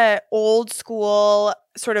like a old school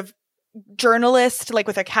sort of journalist, like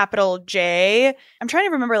with a capital J. I'm trying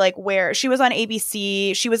to remember like where she was on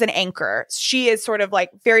ABC. She was an anchor. She is sort of like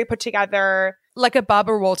very put together, like a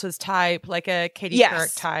Barbara Walters type, like a Katie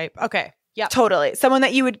Couric type. Okay, yeah, totally. Someone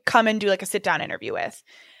that you would come and do like a sit down interview with,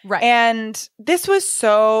 right? And this was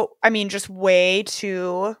just way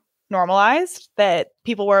too normalized that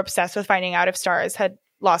people were obsessed with finding out if stars had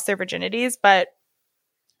lost their virginities, but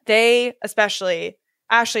they especially.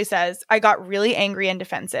 Ashley says, I got really angry and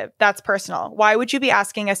defensive. That's personal. Why would you be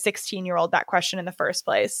asking a 16-year-old that question in the first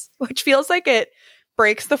place? Which feels like it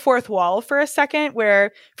breaks the fourth wall for a second,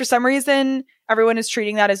 where for some reason, everyone is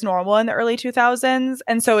treating that as normal in the early 2000s.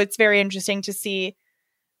 And so it's very interesting to see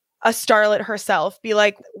a starlet herself be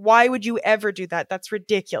like, why would you ever do that? That's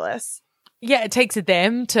ridiculous. Yeah, it takes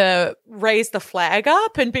them to raise the flag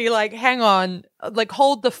up and be like, hang on, like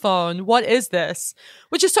hold the phone. What is this?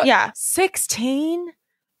 Which is 16?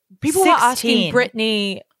 People 16. were asking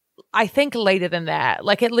Brittany, I think later than that.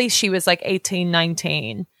 Like at least she was like 18,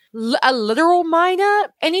 19. A literal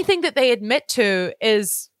minor, anything that they admit to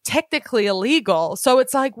is technically illegal. So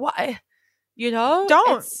it's like, what? Don't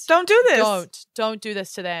do this. Don't do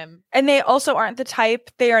this to them. And they also aren't the type,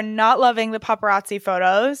 they are not loving the paparazzi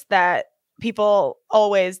photos that people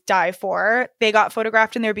always die for. They got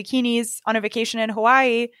photographed in their bikinis on a vacation in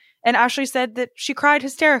Hawaii. And Ashley said that she cried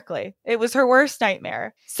hysterically. It was her worst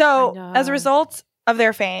nightmare. So as a result of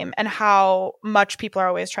their fame and how much people are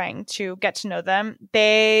always trying to get to know them,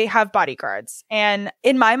 they have bodyguards. And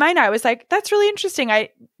in my mind, I was like, that's really interesting.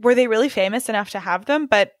 Were they really famous enough to have them?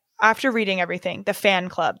 But after reading everything, the fan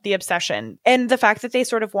club, the obsession, and the fact that they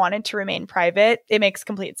sort of wanted to remain private, it makes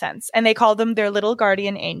complete sense. And they call them their little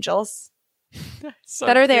guardian angels so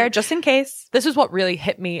that are there cute. just in case. This is what really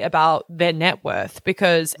hit me about their net worth,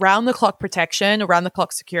 because round-the-clock protection,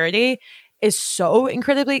 around-the-clock security is so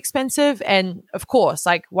incredibly expensive. And of course,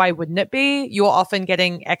 like, why wouldn't it be? You're often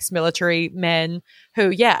getting ex-military men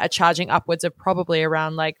who, are charging upwards of probably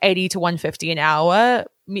around like 80 to 150 an hour,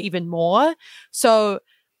 even more. So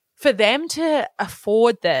for them to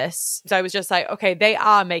afford this, I was just like, okay, they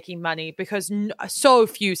are making money, because so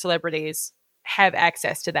few celebrities have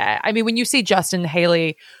access to that. I mean, when you see Justin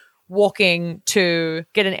Haley walking to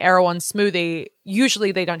get an Erewhon smoothie,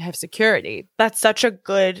 usually they don't have security. That's such a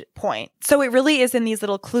good point. So it really is in these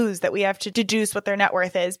little clues that we have to deduce what their net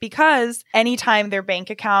worth is, because anytime their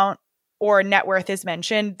bank account or net worth is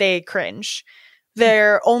mentioned, they cringe.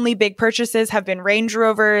 Their only big purchases have been Range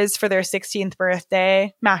Rovers for their 16th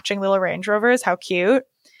birthday, matching little Range Rovers. How cute.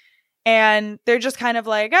 And they're just kind of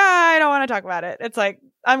like, I don't want to talk about it. It's like,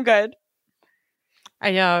 I'm good.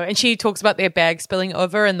 I know. And she talks about their bag spilling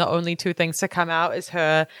over, and the only two things to come out is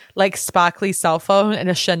her like sparkly cell phone and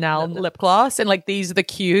a Chanel lip gloss. And like, these are the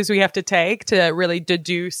cues we have to take to really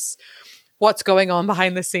deduce what's going on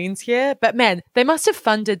behind the scenes here. But man, they must have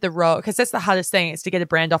funded the road, because that's the hardest thing, is to get a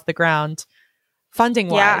brand off the ground funding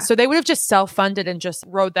wise. Yeah. So they would have just self-funded and just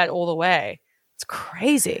rode that all the way. It's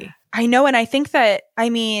crazy. I know. And I think that, I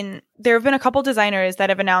mean, there have been a couple designers that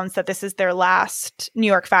have announced that this is their last New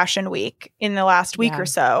York Fashion Week in the last week or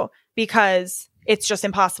so, because it's just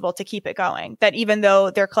impossible to keep it going. That even though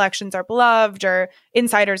their collections are beloved or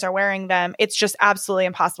insiders are wearing them, it's just absolutely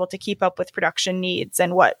impossible to keep up with production needs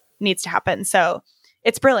and what needs to happen. So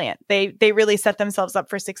it's brilliant. They really set themselves up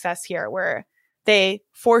for success here, where they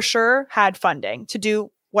for sure had funding to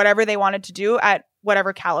do whatever they wanted to do at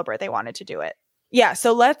whatever caliber they wanted to do it. Yeah,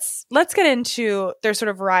 so let's get into their sort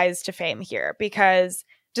of rise to fame here, because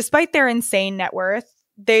despite their insane net worth,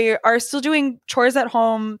 they are still doing chores at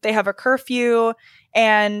home. They have a curfew,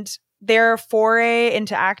 and their foray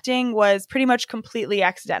into acting was pretty much completely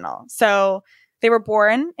accidental. So they were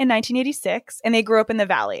born in 1986, and they grew up in the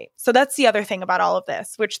Valley. So that's the other thing about all of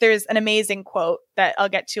this, which there's an amazing quote that I'll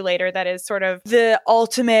get to later that is sort of the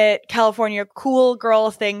ultimate California cool girl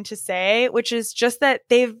thing to say, which is just that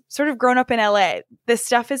they've sort of grown up in LA. This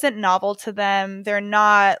stuff isn't novel to them. They're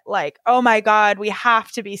not like, oh my God, we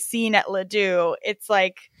have to be seen at Ledoux. It's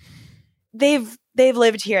like they've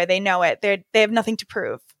lived here. They know it. They have nothing to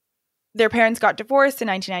prove. Their parents got divorced in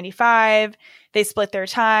 1995. They split their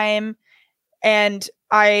time. And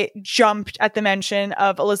I jumped at the mention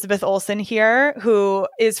of Elizabeth Olsen here, who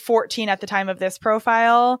is 14 at the time of this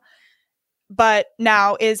profile, but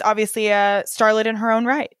now is obviously a starlet in her own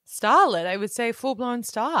right. Starlet, I would say full-blown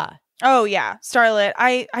star. Oh, yeah. Starlet.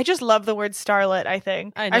 I just love the word starlet, I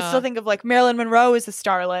think. I know. I still think of like Marilyn Monroe as a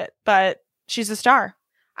starlet, but she's a star.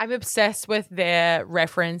 I'm obsessed with their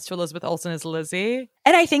reference to Elizabeth Olsen as Lizzie.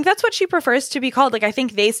 And I think that's what she prefers to be called. Like, I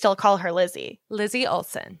think they still call her Lizzie. Lizzie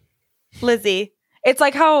Olsen. Lizzie. It's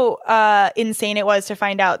like how insane it was to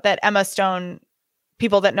find out that Emma Stone,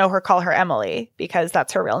 people that know her call her Emily, because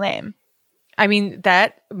that's her real name. I mean,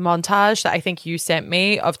 that montage that I think you sent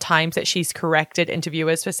me of times that she's corrected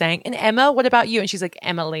interviewers for saying, and Emma, what about you? And she's like,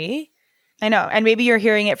 Emily. I know. And maybe you're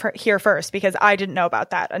hearing it here first, because I didn't know about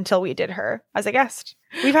that until we did her as a guest.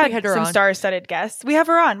 We've had some star-studded guests. We have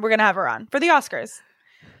her on. We're going to have her on for the Oscars.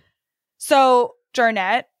 So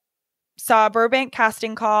Jarnette saw a Burbank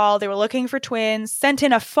casting call. They were looking for twins, sent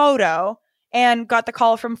in a photo, and got the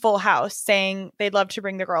call from Full House saying they'd love to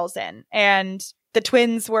bring the girls in. And the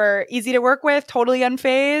twins were easy to work with, totally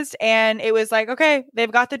unfazed. And it was like, okay,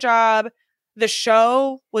 they've got the job. The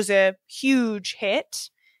show was a huge hit.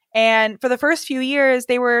 And for the first few years,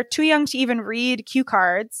 they were too young to even read cue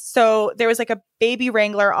cards. So there was like a baby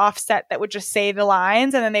wrangler offset that would just say the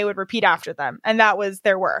lines, and then they would repeat after them. And that was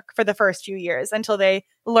their work for the first few years until they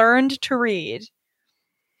learned to read.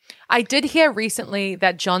 I did hear recently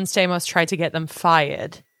that John Stamos tried to get them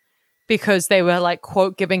fired because they were like,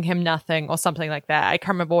 quote, giving him nothing or something like that. I can't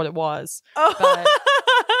remember what it was. Oh.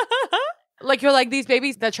 But, like, you're like, these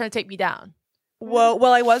babies, they're trying to take me down. Well,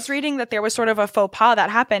 I was reading that there was sort of a faux pas that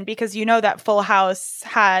happened, because you know that Full House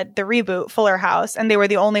had the reboot, Fuller House, and they were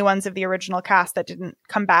the only ones of the original cast that didn't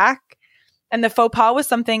come back. And the faux pas was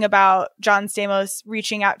something about John Stamos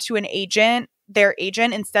reaching out to their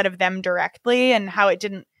agent, instead of them directly, and how it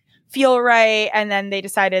didn't feel right. And then they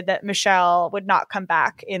decided that Michelle would not come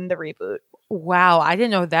back in the reboot. Wow, I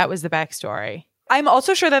didn't know that was the backstory. I'm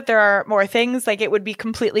also sure that there are more things. Like, it would be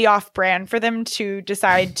completely off brand for them to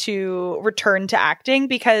decide to return to acting,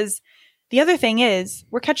 because the other thing is,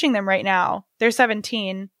 we're catching them right now. They're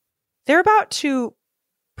 17. They're about to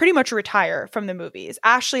pretty much retire from the movies.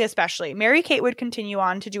 Ashley especially. Mary-Kate would continue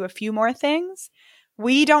on to do a few more things.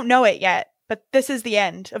 We don't know it yet, but this is the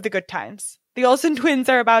end of the good times. The Olsen twins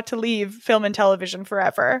are about to leave film and television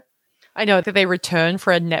forever. I know that they return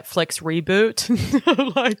for a Netflix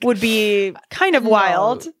reboot. Would be kind of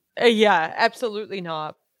wild. Yeah, absolutely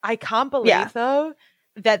not. I can't believe, though,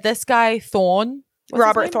 that this guy, Thorne.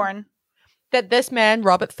 Robert Thorne. That this man,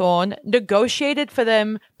 Robert Thorne, negotiated for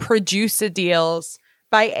them producer deals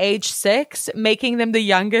by age 6, making them the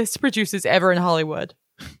youngest producers ever in Hollywood.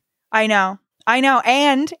 I know.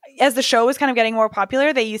 And as the show was kind of getting more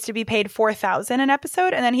popular, they used to be paid $4,000 an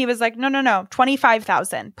episode. And then he was like, no,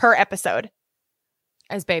 $25,000 per episode.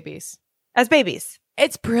 As babies.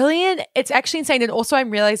 It's brilliant. It's actually insane. And also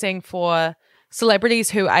I'm realizing for celebrities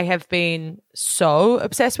who I have been so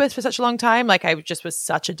obsessed with for such a long time, like I just was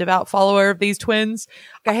such a devout follower of these twins.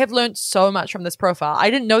 I have learned so much from this profile. I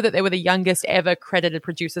didn't know that they were the youngest ever credited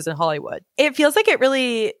producers in Hollywood. It feels like it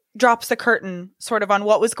really drops the curtain sort of on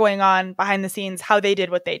what was going on behind the scenes, how they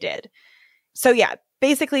did what they did. So yeah,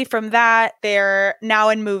 basically from that, they're now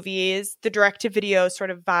in movies, the direct-to-video sort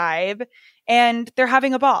of vibe, and they're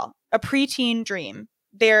having a ball, a preteen dream.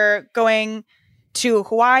 They're going to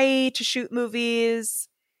Hawaii to shoot movies.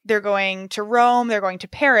 They're going to Rome. They're going to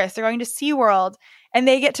Paris. They're going to SeaWorld. And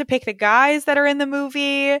they get to pick the guys that are in the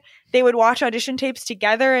movie. They would watch audition tapes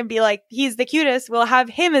together and be like, he's the cutest. We'll have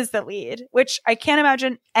him as the lead, which I can't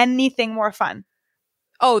imagine anything more fun.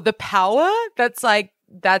 Oh, the power? That's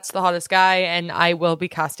the hottest guy, and I will be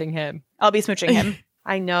casting him. I'll be smooching him.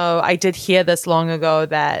 I know. I did hear this long ago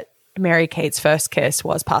that Mary-Kate's first kiss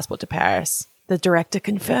was Passport to Paris. The director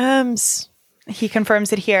confirms. He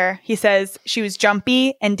confirms it here. He says she was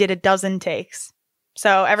jumpy and did a dozen takes.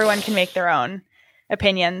 So everyone can make their own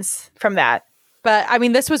opinions from that. But I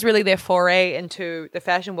mean, this was really their foray into the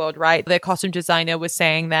fashion world, right? Their costume designer was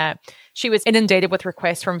saying that she was inundated with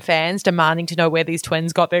requests from fans demanding to know where these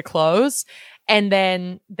twins got their clothes. And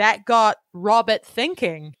then that got Robert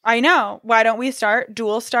thinking. I know. Why don't we start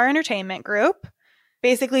Dual Star Entertainment Group?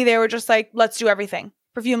 Basically, they were just like, let's do everything.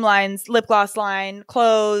 Perfume lines, lip gloss line,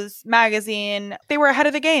 clothes, magazine. They were ahead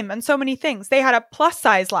of the game on so many things. They had a plus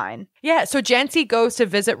size line. Yeah, so Jancy goes to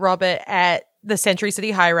visit Robert at the Century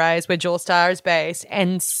City high-rise where Jewel Star is based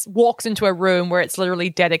and walks into a room where it's literally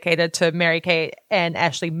dedicated to Mary-Kate and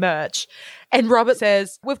Ashley merch. And Robert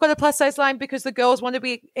says, we've got a plus size line because the girls want to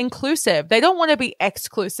be inclusive. They don't want to be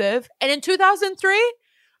exclusive. And in 2003,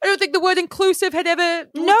 I don't think the word inclusive had ever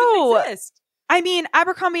exist. I mean,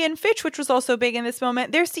 Abercrombie and Fitch, which was also big in this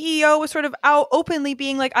moment, their CEO was sort of out openly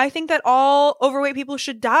being like, I think that all overweight people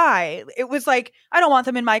should die. It was like, I don't want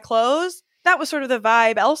them in my clothes. That was sort of the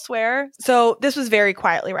vibe elsewhere. So this was very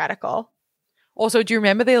quietly radical. Also, do you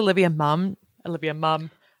remember the Olivia Munn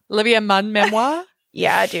memoir?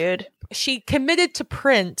 Yeah, dude. She committed to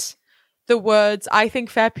print the words, I think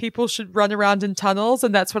fat people should run around in tunnels,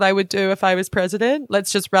 and that's what I would do if I was president.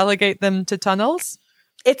 Let's just relegate them to tunnels.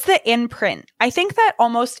 It's the imprint. I think that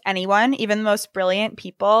almost anyone, even the most brilliant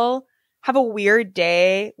people, have a weird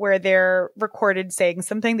day where they're recorded saying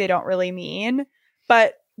something they don't really mean.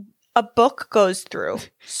 But a book goes through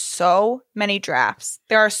so many drafts.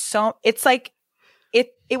 It's like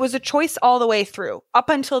it was a choice all the way through up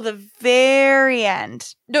until the very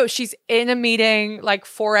end. No, she's in a meeting, like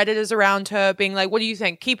 4 editors around her being like, what do you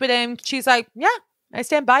think? Keep it in. She's like, yeah, I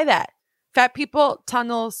stand by that. Fat people,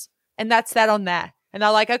 tunnels, and that's that on that. And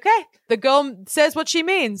they're like, okay, the girl says what she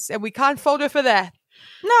means and we can't fault her for that.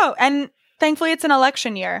 No, and thankfully it's an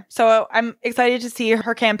election year. So I'm excited to see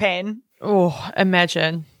her campaign. Oh,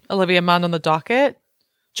 imagine Olivia Munn on the docket.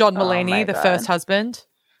 John Mulaney, the first husband.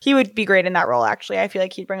 He would be great in that role, actually. I feel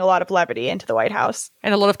like he'd bring a lot of levity into the White House.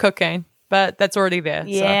 And a lot of cocaine, but that's already there.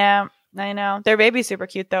 Yeah, so. I know. Their baby's super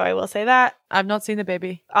cute, though. I will say that. I've not seen the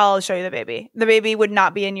baby. I'll show you the baby. The baby would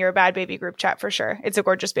not be in your bad baby group chat for sure. It's a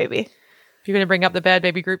gorgeous baby. If you're going to bring up the bad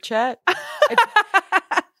baby group chat,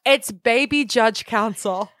 it's Baby Judge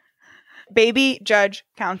Council. Baby Judge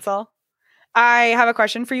Council. I have a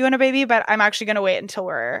question for you and a baby, but I'm actually going to wait until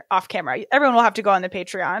we're off camera. Everyone will have to go on the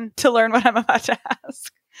Patreon to learn what I'm about to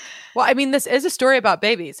ask. Well, I mean, this is a story about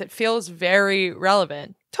babies. It feels very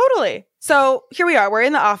relevant. Totally. So here we are. We're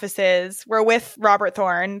in the offices. We're with Robert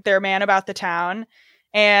Thorne, their man about the town.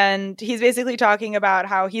 And he's basically talking about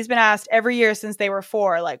how he's been asked every year since they were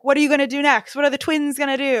 4, like, what are you going to do next? What are the twins going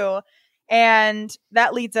to do? And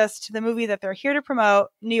that leads us to the movie that they're here to promote,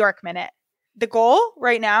 New York Minute. the goal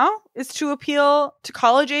right now is to appeal to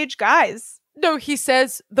college-age guys. No, he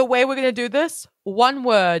says, the way we're going to do this, one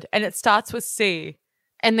word, and it starts with C.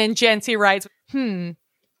 And then Jancy writes,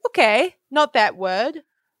 okay, not that word.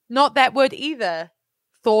 Not that word either.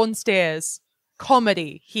 Thorn stares.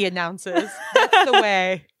 Comedy, he announces. That's the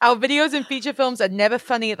way. Our videos and feature films are never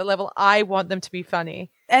funny at the level I want them to be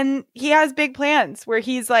funny. And he has big plans where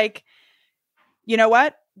he's like, you know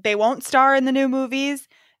what? They won't star in the new movies.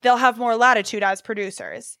 They'll have more latitude as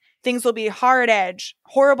producers. Things will be hard edge.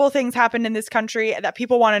 Horrible things happened in this country that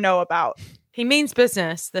people want to know about. He means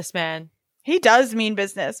business, this man. He does mean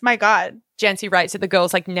business. My God. Jancy writes that the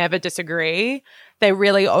girls like never disagree. They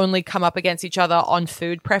really only come up against each other on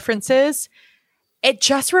food preferences. It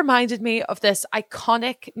just reminded me of this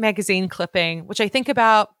iconic magazine clipping, which I think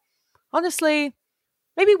about, honestly,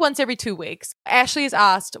 maybe once every 2 weeks. Ashley is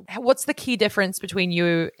asked, what's the key difference between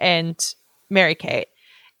you and Mary-Kate?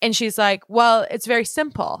 And she's like, well, it's very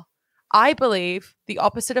simple. I believe the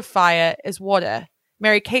opposite of fire is water.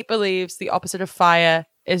 Mary-Kate believes the opposite of fire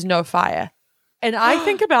is no fire. And I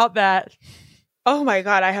think about that. Oh my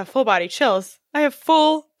God, I have full body chills. I have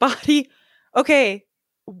full body. Okay.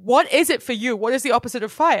 What is it for you? What is the opposite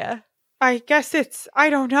of fire? I guess it's, I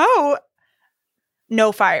don't know.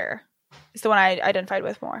 No fire is the one I identified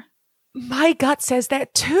with more. My gut says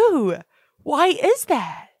that too. Why is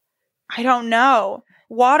that? I don't know.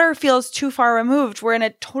 Water feels too far removed. We're in a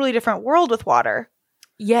totally different world with water.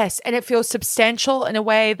 Yes, and it feels substantial in a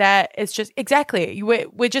way that is just, exactly,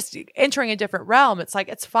 we're just entering a different realm. It's like,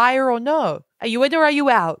 it's fire or no. Are you in or are you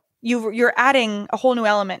out? You're adding a whole new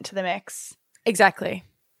element to the mix. Exactly.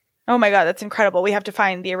 Oh my God, that's incredible. We have to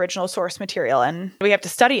find the original source material and we have to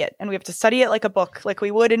study it. And we have to study it like a book, like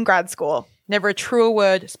we would in grad school. Never a truer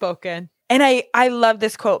word spoken. And I love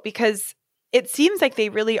this quote because it seems like they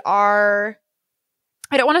really are,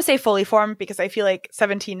 I don't want to say fully formed because I feel like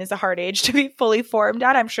 17 is a hard age to be fully formed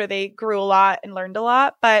at. I'm sure they grew a lot and learned a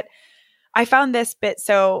lot, but I found this bit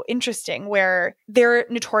so interesting where they're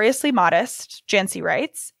notoriously modest, Jancy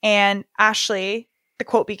writes, and Ashley, the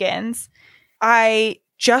quote begins, I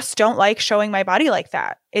just don't like showing my body like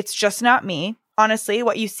that. It's just not me. Honestly,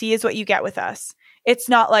 what you see is what you get with us. It's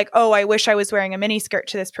not like, oh, I wish I was wearing a miniskirt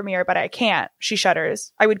to this premiere, but I can't. She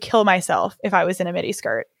shudders. I would kill myself if I was in a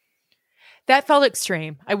miniskirt. That felt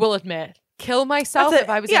extreme, I will admit. Kill myself if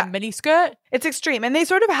I was in a miniskirt? It's extreme. And they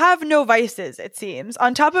sort of have no vices, it seems.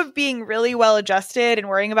 On top of being really well adjusted and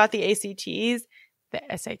worrying about the ACTs. The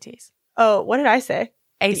SATs. Oh, what did I say?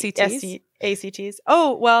 ACTs? ACTs.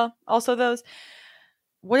 Oh, well, also those.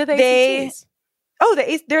 What are the ACTs?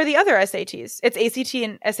 Oh, they're the other SATs. It's ACT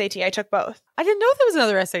and SAT. I took both. I didn't know there was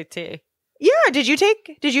another SAT. Yeah. Did you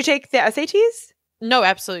take the SATs? No,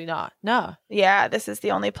 absolutely not. No. Yeah, this is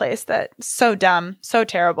the only place that's so dumb, so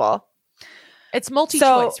terrible. It's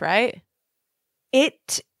multi-choice, right?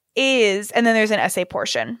 It is. And then there's an essay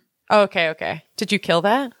portion. Oh, okay. Did you kill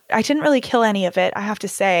that? I didn't really kill any of it, I have to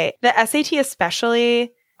say. The SAT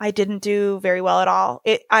especially, I didn't do very well at all.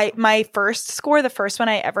 My first score, the first one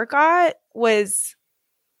I ever got, was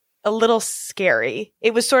a little scary.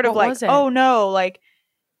 It was sort of like, oh no, like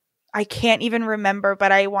I can't even remember,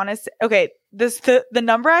 but I want to say, okay, the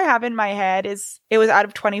number I have in my head is, it was out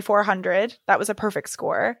of 2,400. That was a perfect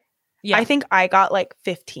score. Yeah. I think I got like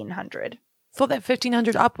 1,500. Thought that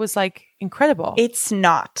 1,500 up was like incredible. It's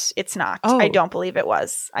not. Oh. I don't believe it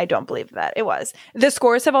was. I don't believe that it was. The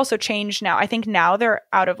scores have also changed now. I think now they're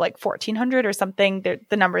out of like 1,400 or something.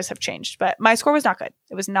 The numbers have changed, but my score was not good.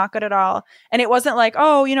 It was not good at all. And it wasn't like,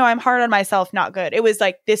 oh, I'm hard on myself, not good. It was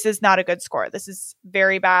like, this is not a good score. This is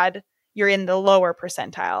very bad. You're in the lower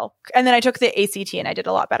percentile. And then I took the ACT and I did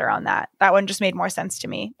a lot better on that. That one just made more sense to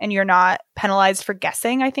me. And you're not penalized for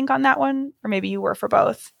guessing, I think, on that one. Or maybe you were for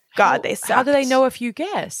both. God, they sucked. How do they know if you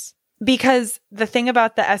guess? Because the thing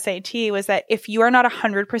about the SAT was that if you are not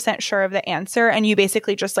 100% sure of the answer and you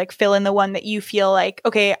basically just like fill in the one that you feel like,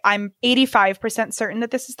 okay, I'm 85% certain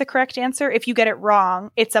that this is the correct answer. If you get it wrong,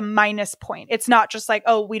 it's a minus point. It's not just like,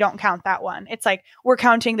 oh, we don't count that one. It's like, we're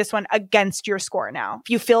counting this one against your score now. If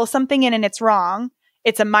you fill something in and it's wrong,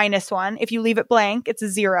 it's a -1. If you leave it blank, it's a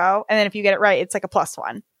 0. And then if you get it right, it's like a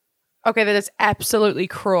 +1. Okay, that is absolutely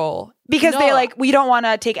cruel. Because they we don't want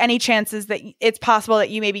to take any chances that it's possible that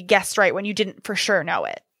you maybe guessed right when you didn't for sure know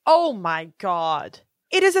it. Oh my God.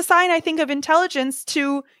 It is a sign, I think, of intelligence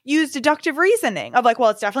to use deductive reasoning of like, well,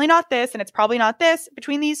 it's definitely not this and it's probably not this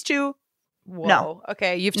between these two. Whoa. No.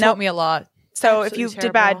 Okay, you've taught me a lot. So absolutely, if you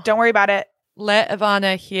did bad, don't worry about it. Let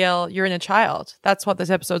Ivana heal your inner child. That's what this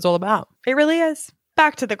episode's all about. It really is.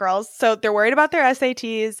 Back to the girls. So they're worried about their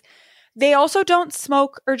SATs. They also don't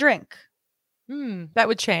smoke or drink. That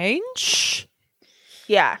would change.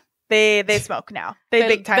 Yeah. They smoke now. They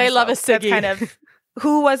big time They smoke. love a ciggy. That's kind of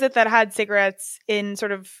who was it that had cigarettes in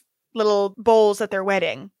sort of little bowls at their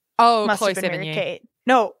wedding? Oh, Must Chloe have been Mary Sevigny. Kate.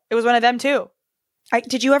 No, it was one of them too.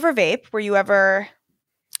 Did you ever vape? Were you ever?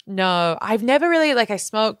 No, I've never really I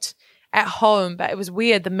smoked at home, but it was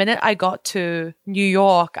weird. The minute I got to New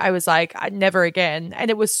York, I was like, never again. And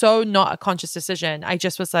it was so not a conscious decision. I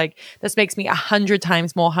just was like, this makes me 100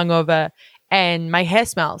 times more hungover, and my hair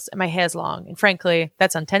smells and my hair's long. And frankly,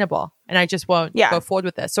 that's untenable. And I just won't go forward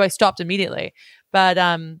with this. So I stopped immediately. But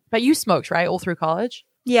you smoked, right? All through college?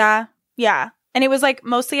 Yeah. Yeah. And it was like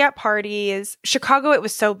mostly at parties. Chicago, it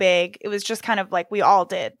was so big. It was just kind of like we all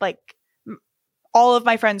did. Like all of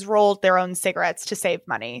my friends rolled their own cigarettes to save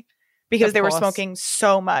money because they were smoking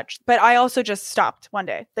so much. But I also just stopped one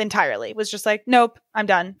day entirely. It was just like, nope, I'm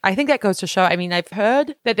done. I think that goes to show, I mean, I've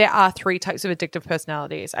heard that there are 3 types of addictive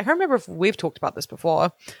personalities. I can't remember if we've talked about this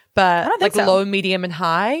before, but like low, medium, and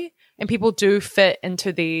high. And people do fit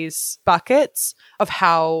into these buckets of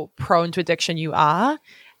how prone to addiction you are.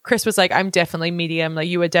 Chris was like, I'm definitely medium. Like,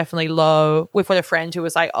 you were definitely low. We've got a friend who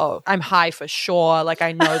was like, oh, I'm high for sure. Like,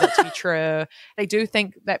 I know that to be true. I do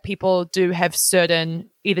think that people do have certain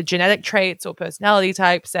either genetic traits or personality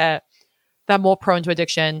types that they're more prone to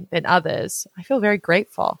addiction than others. I feel very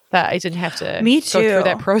grateful that I didn't have to go through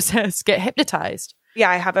that process, get hypnotized. Yeah,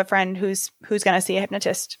 I have a friend who's going to see a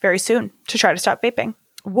hypnotist very soon to try to stop vaping.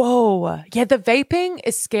 Whoa. Yeah, the vaping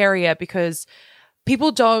is scarier because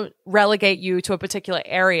people don't relegate you to a particular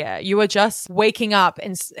area. You are just waking up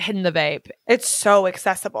and hitting the vape. It's so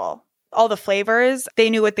accessible. All the flavors,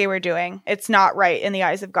 they knew what they were doing. It's not right in the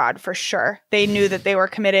eyes of God, for sure. They knew that they were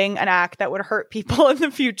committing an act that would hurt people in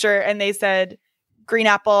the future. And they said, green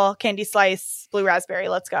apple, candy slice, blue raspberry,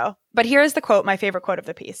 let's go. But here's the quote, my favorite quote of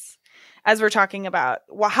the piece. As we're talking about,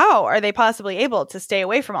 well, how are they possibly able to stay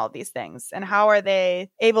away from all of these things? And how are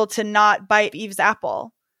they able to not bite Eve's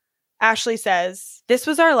apple? Ashley says, this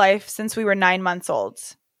was our life since we were 9 months old.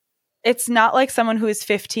 It's not like someone who is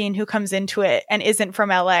 15 who comes into it and isn't from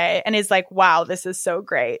LA and is like, wow, this is so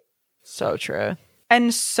great. So true.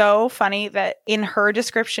 And so funny that in her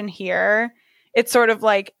description here, it's sort of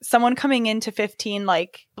like someone coming into 15,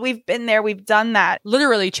 like, we've been there, we've done that.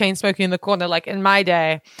 Literally chain smoking in the corner, like in my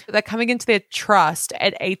day. They're coming into their trust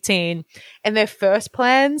at 18 and their first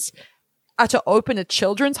plans are to open a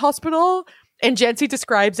children's hospital. And Jancy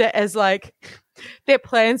describes it as like their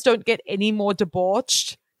plans don't get any more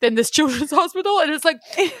debauched than this children's hospital. And it's like,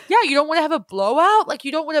 yeah, you don't want to have a blowout? Like,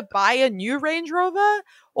 you don't want to buy a new Range Rover?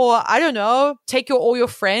 Or, I don't know, take all your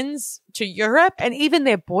friends to Europe? And even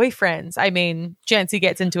their boyfriends. I mean, Jancy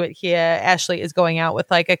gets into it here. Ashley is going out with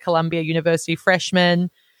like a Columbia University freshman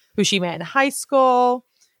who she met in high school.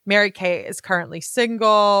 Mary Kate is currently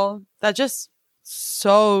single. They're just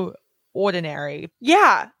so ordinary.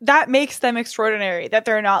 Yeah, that makes them extraordinary, that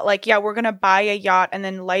they're not like, yeah, we're gonna buy a yacht and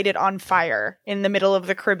then light it on fire in the middle of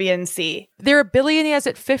the Caribbean Sea. There are billionaires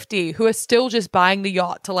at 50 who are still just buying the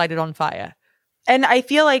yacht to light it on fire. And I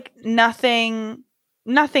feel like nothing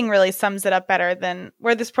really sums it up better than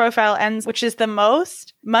where this profile ends, which is the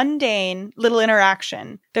most mundane little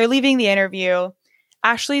interaction. They're leaving the interview.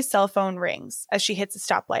 Ashley's cell phone rings as she hits a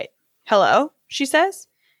stoplight. Hello, she says.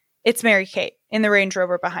 It's Mary Kate in the Range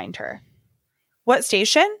Rover behind her. What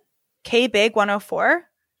station? K-Big 104?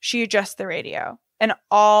 She adjusts the radio, and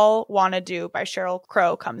All Wanna Do by Sheryl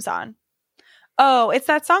Crow comes on. Oh, it's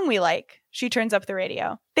that song we like. She turns up the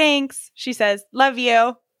radio. Thanks, she says. Love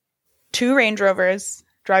you. 2 Range Rovers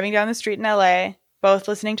driving down the street in LA, both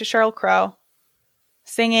listening to Sheryl Crow.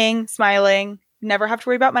 Singing, smiling, never have to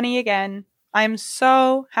worry about money again. I'm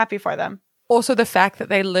so happy for them. Also, the fact that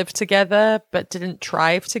they lived together but didn't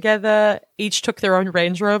drive together, each took their own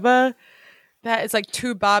Range Rover. That is like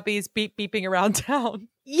 2 Barbies beeping around town.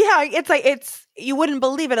 Yeah, it's you wouldn't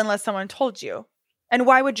believe it unless someone told you. And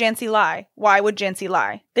why would Jancy lie? Why would Jancy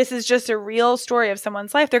lie? This is just a real story of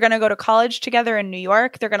someone's life. They're going to go to college together in New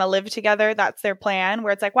York. They're going to live together. That's their plan,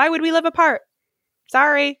 where it's like, why would we live apart?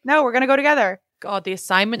 Sorry. No, we're going to go together. God, the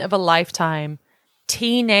assignment of a lifetime.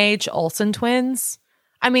 Teenage Olsen twins.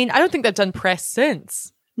 I mean, I don't think they've done press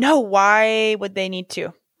since. No, why would they need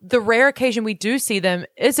to? The rare occasion we do see them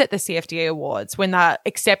is at the CFDA Awards when they're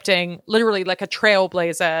accepting literally like a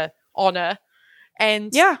trailblazer honor.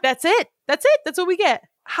 And yeah, that's it. That's it. That's what we get.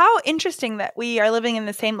 How interesting that we are living in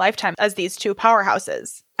the same lifetime as these 2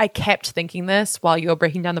 powerhouses. I kept thinking this while you were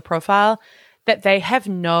breaking down the profile, that they have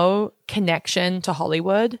no connection to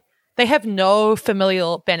Hollywood. They have no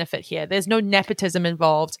familial benefit here. There's no nepotism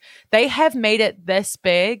involved. They have made it this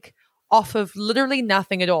big off of literally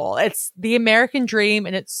nothing at all. It's the American dream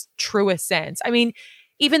in its truest sense. I mean,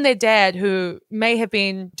 even their dad, who may have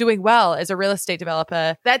been doing well as a real estate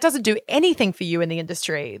developer, that doesn't do anything for you in the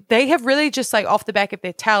industry. They have really just like off the back of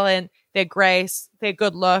their talent, their grace, their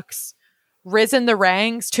good looks, risen the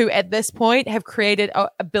ranks to, at this point, have created a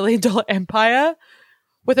 $1 billion empire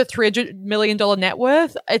with a $300 million net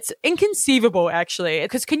worth. It's inconceivable, actually.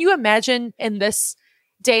 Because can you imagine in this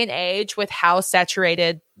day and age with how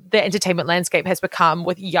saturated the entertainment landscape has become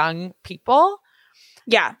with young people?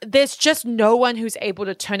 Yeah. There's just no one who's able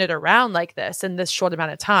to turn it around like this in this short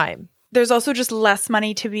amount of time. There's also just less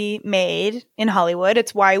money to be made in Hollywood.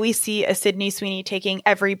 It's why we see a Sydney Sweeney taking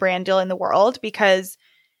every brand deal in the world, because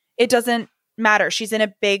it doesn't matter. She's in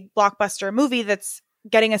a big blockbuster movie that's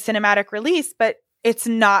getting a cinematic release, but it's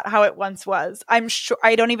not how it once was. I'm sure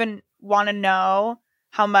I don't even want to know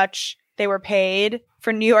how much they were paid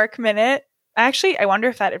for New York Minute. Actually, I wonder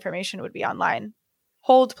if that information would be online.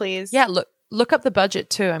 Hold, please. Yeah, look up the budget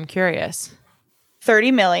too. I'm curious.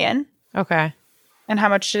 30 million. Okay. And how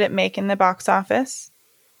much did it make in the box office?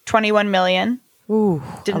 21 million. Ooh,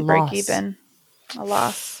 didn't break even. A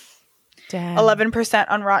loss. Damn. 11%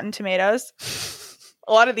 on Rotten Tomatoes.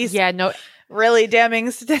 A lot of these really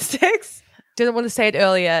damning statistics. Didn't want to say it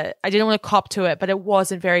earlier. I didn't want to cop to it, but it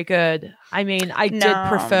wasn't very good. I mean, I did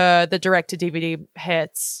prefer the direct-to-DVD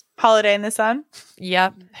hits. Holiday in the Sun?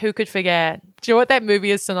 Yep. Who could forget? Do you know what that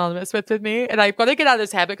movie is synonymous with me? And I've got to get out of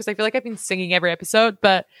this habit because I feel like I've been singing every episode,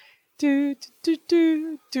 but do, do,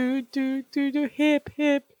 do, do, do, do, do, hip,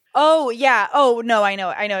 hip. Oh, yeah. Oh, no, I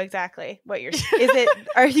know exactly what you're saying.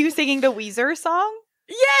 Are you singing the Weezer song?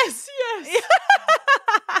 Yes.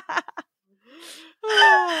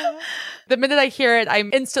 The minute I hear it,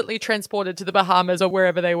 I'm instantly transported to the Bahamas or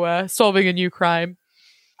wherever they were, solving a new crime.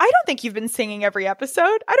 I don't think you've been singing every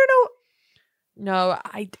episode. I don't know.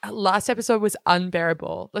 No, last episode was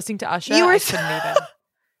unbearable. Listening to Usher, I couldn't even.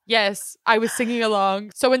 Yes, I was singing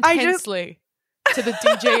along so intensely to the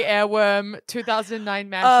DJ Airworm 2009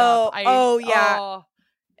 mashup.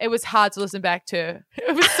 It was hard to listen back to.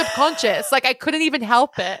 It was subconscious. Like, I couldn't even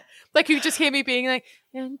help it. Like, you just hear me being like,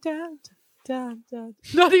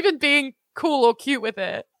 not even being cool or cute with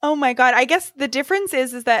it. Oh my God. I guess the difference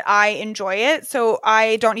is that I enjoy it. So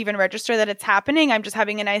I don't even register that it's happening. I'm just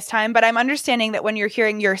having a nice time. But I'm understanding that when you're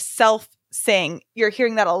hearing yourself sing, you're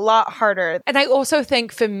hearing that a lot harder. And I also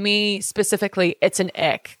think for me specifically, it's an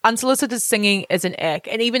ick. Unsolicited singing is an ick.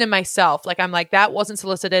 And even in myself, like, I'm like, that wasn't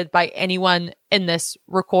solicited by anyone in this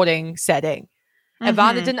recording setting.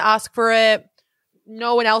 Ivana didn't ask for it.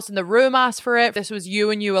 No one else in the room asked for it. This was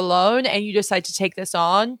you and you alone. And you decide to take this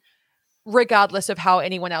on regardless of how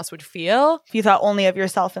anyone else would feel. You thought only of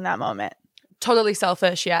yourself in that moment. Totally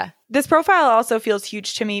selfish, yeah. This profile also feels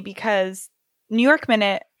huge to me because New York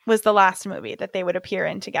Minute was the last movie that they would appear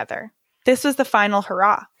in together. This was the final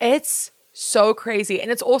hurrah. It's so crazy.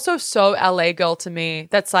 And it's also so LA girl to me.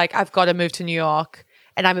 That's like, I've got to move to New York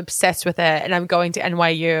and I'm obsessed with it and I'm going to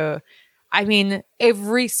NYU. I mean,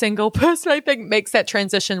 every single person I think makes that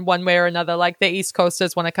transition one way or another. Like, the East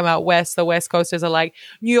Coasters want to come out west. The West Coasters are like,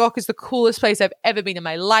 New York is the coolest place I've ever been in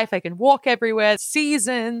my life. I can walk everywhere.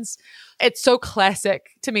 Seasons. It's so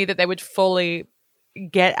classic to me that they would fully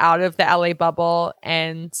get out of the LA bubble.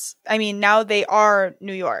 And I mean, now they are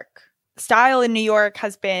New York. Style in New York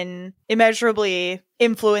has been immeasurably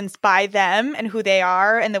influenced by them and who they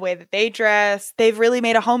are and the way that they dress. They've really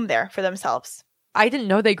made a home there for themselves. I didn't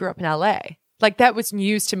know they grew up in LA. Like, that was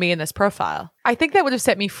news to me in this profile. I think that would have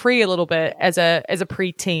set me free a little bit as a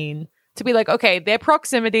preteen to be like, okay, their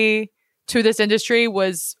proximity to this industry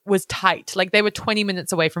was tight. Like, they were 20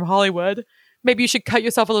 minutes away from Hollywood. Maybe you should cut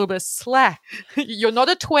yourself a little bit of slack. You're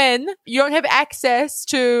not a twin. You don't have access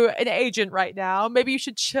to an agent right now. Maybe you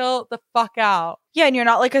should chill the fuck out. Yeah, and you're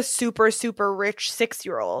not like a super, super rich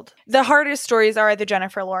 6-year-old. The hardest stories are the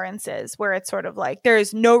Jennifer Lawrences, where it's sort of like, there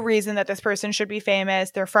is no reason that this person should be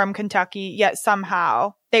famous. They're from Kentucky, yet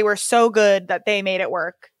somehow they were so good that they made it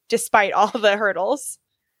work, despite all the hurdles.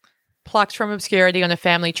 Plucked from obscurity on a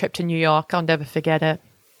family trip to New York. I'll never forget it.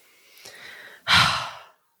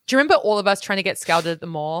 Do you remember all of us trying to get scouted at the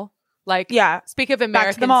mall? Like, yeah, speak of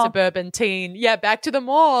American suburban teen. Yeah, back to the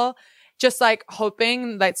mall. Just like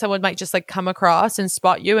hoping that someone might just like come across and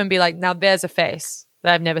spot you and be like, now there's a face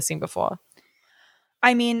that I've never seen before.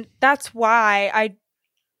 I mean, that's why I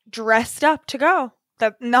dressed up to go.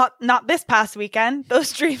 Not this past weekend.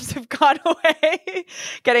 Those dreams have gone away.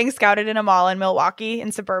 Getting scouted in a mall in Milwaukee,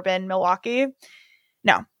 in suburban Milwaukee.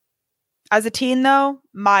 No. As a teen, though,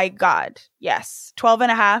 my God, yes. 12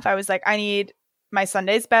 and a half, I was like, I need my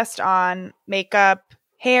Sunday's best on, makeup,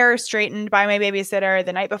 hair straightened by my babysitter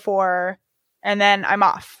the night before, and then I'm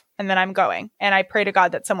off, and then I'm going. And I pray to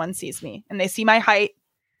God that someone sees me, and they see my height,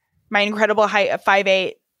 my incredible height of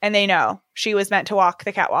 5'8", and they know she was meant to walk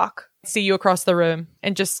the catwalk. See you across the room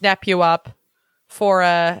and just snap you up for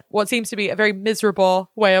what seems to be a very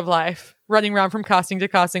miserable way of life, running around from casting to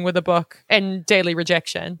casting with a book and daily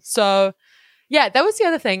rejection. So yeah, that was the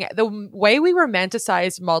other thing. The way we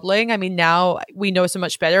romanticized modeling, I mean, now we know so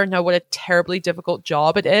much better and know what a terribly difficult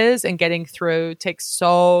job it is, and getting through takes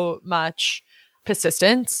so much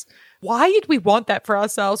persistence. Why did we want that for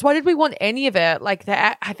ourselves? Why did we want any of it? Like the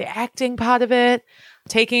acting part of it,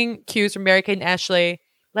 taking cues from Mary-Kate and Ashley,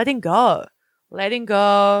 letting go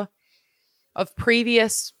of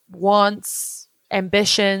previous wants,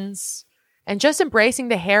 ambitions, and just embracing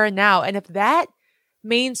the here and now. And if that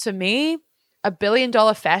means to me $1 billion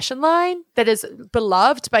fashion line that is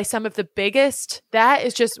beloved by some of the biggest, that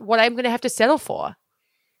is just what I'm going to have to settle for.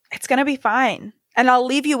 It's going to be fine. And I'll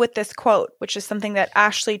leave you with this quote, which is something that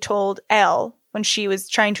Ashley told Elle when she was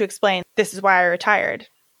trying to explain, this is why I retired.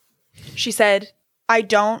 She said, I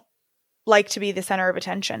don't like to be the center of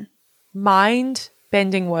attention.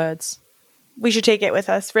 Mind-bending words. We should take it with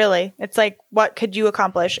us, really. It's like, what could you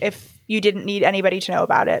accomplish if you didn't need anybody to know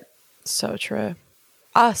about it? So true.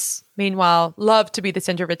 Us, meanwhile, love to be the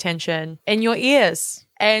center of attention in your ears.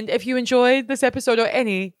 And if you enjoyed this episode or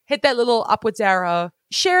any, hit that little upwards arrow.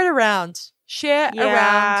 Share it around. Share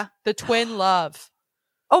around the twin love.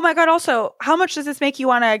 Oh my God. Also, how much does this make you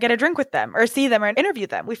want to get a drink with them or see them or interview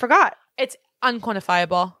them? We forgot. It's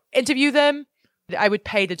unquantifiable. Interview them. I would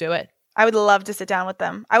pay to do it. I would love to sit down with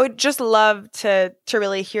them. I would just love to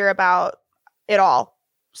really hear about it all,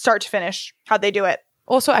 start to finish, how'd they do it.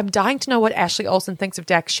 Also, I'm dying to know what Ashley Olsen thinks of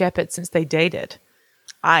Dax Shepard since they dated.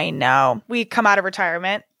 I know. We come out of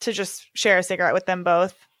retirement to just share a cigarette with them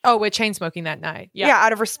both. Oh, we're chain smoking that night. Yeah,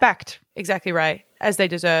 out of respect. Exactly right. As they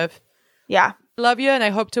deserve. Yeah. Love you, and I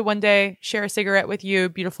hope to one day share a cigarette with you,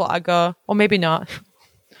 beautiful Aggo. Or maybe not.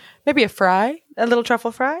 Maybe a fry. A little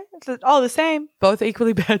truffle fry. It's all the same. Both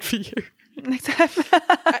equally bad for you.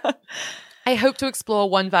 I hope to explore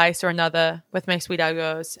one vice or another with my sweet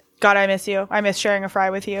Aggos. God, I miss you. I miss sharing a fry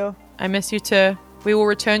with you. I miss you too. We will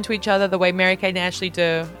return to each other the way Mary-Kate and Ashley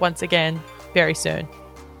do once again very soon.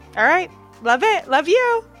 All right. Love it. Love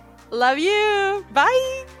you. Love you.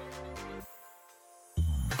 Bye.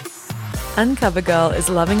 Uncover Girl is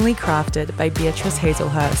lovingly crafted by Beatrice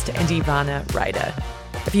Hazelhurst and Ivana Ryder.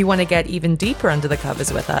 If you want to get even deeper under the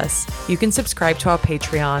covers with us, you can subscribe to our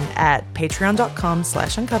Patreon at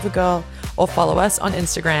patreon.com/uncovergirl or follow us on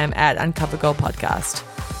Instagram at uncovergirlpodcast.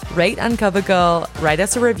 Rate Uncover Girl, write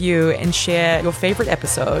us a review, and share your favorite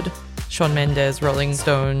episode. Shawn Mendes, Rolling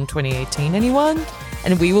Stone 2018, anyone?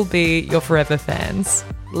 And we will be your forever fans.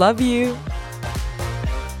 Love you.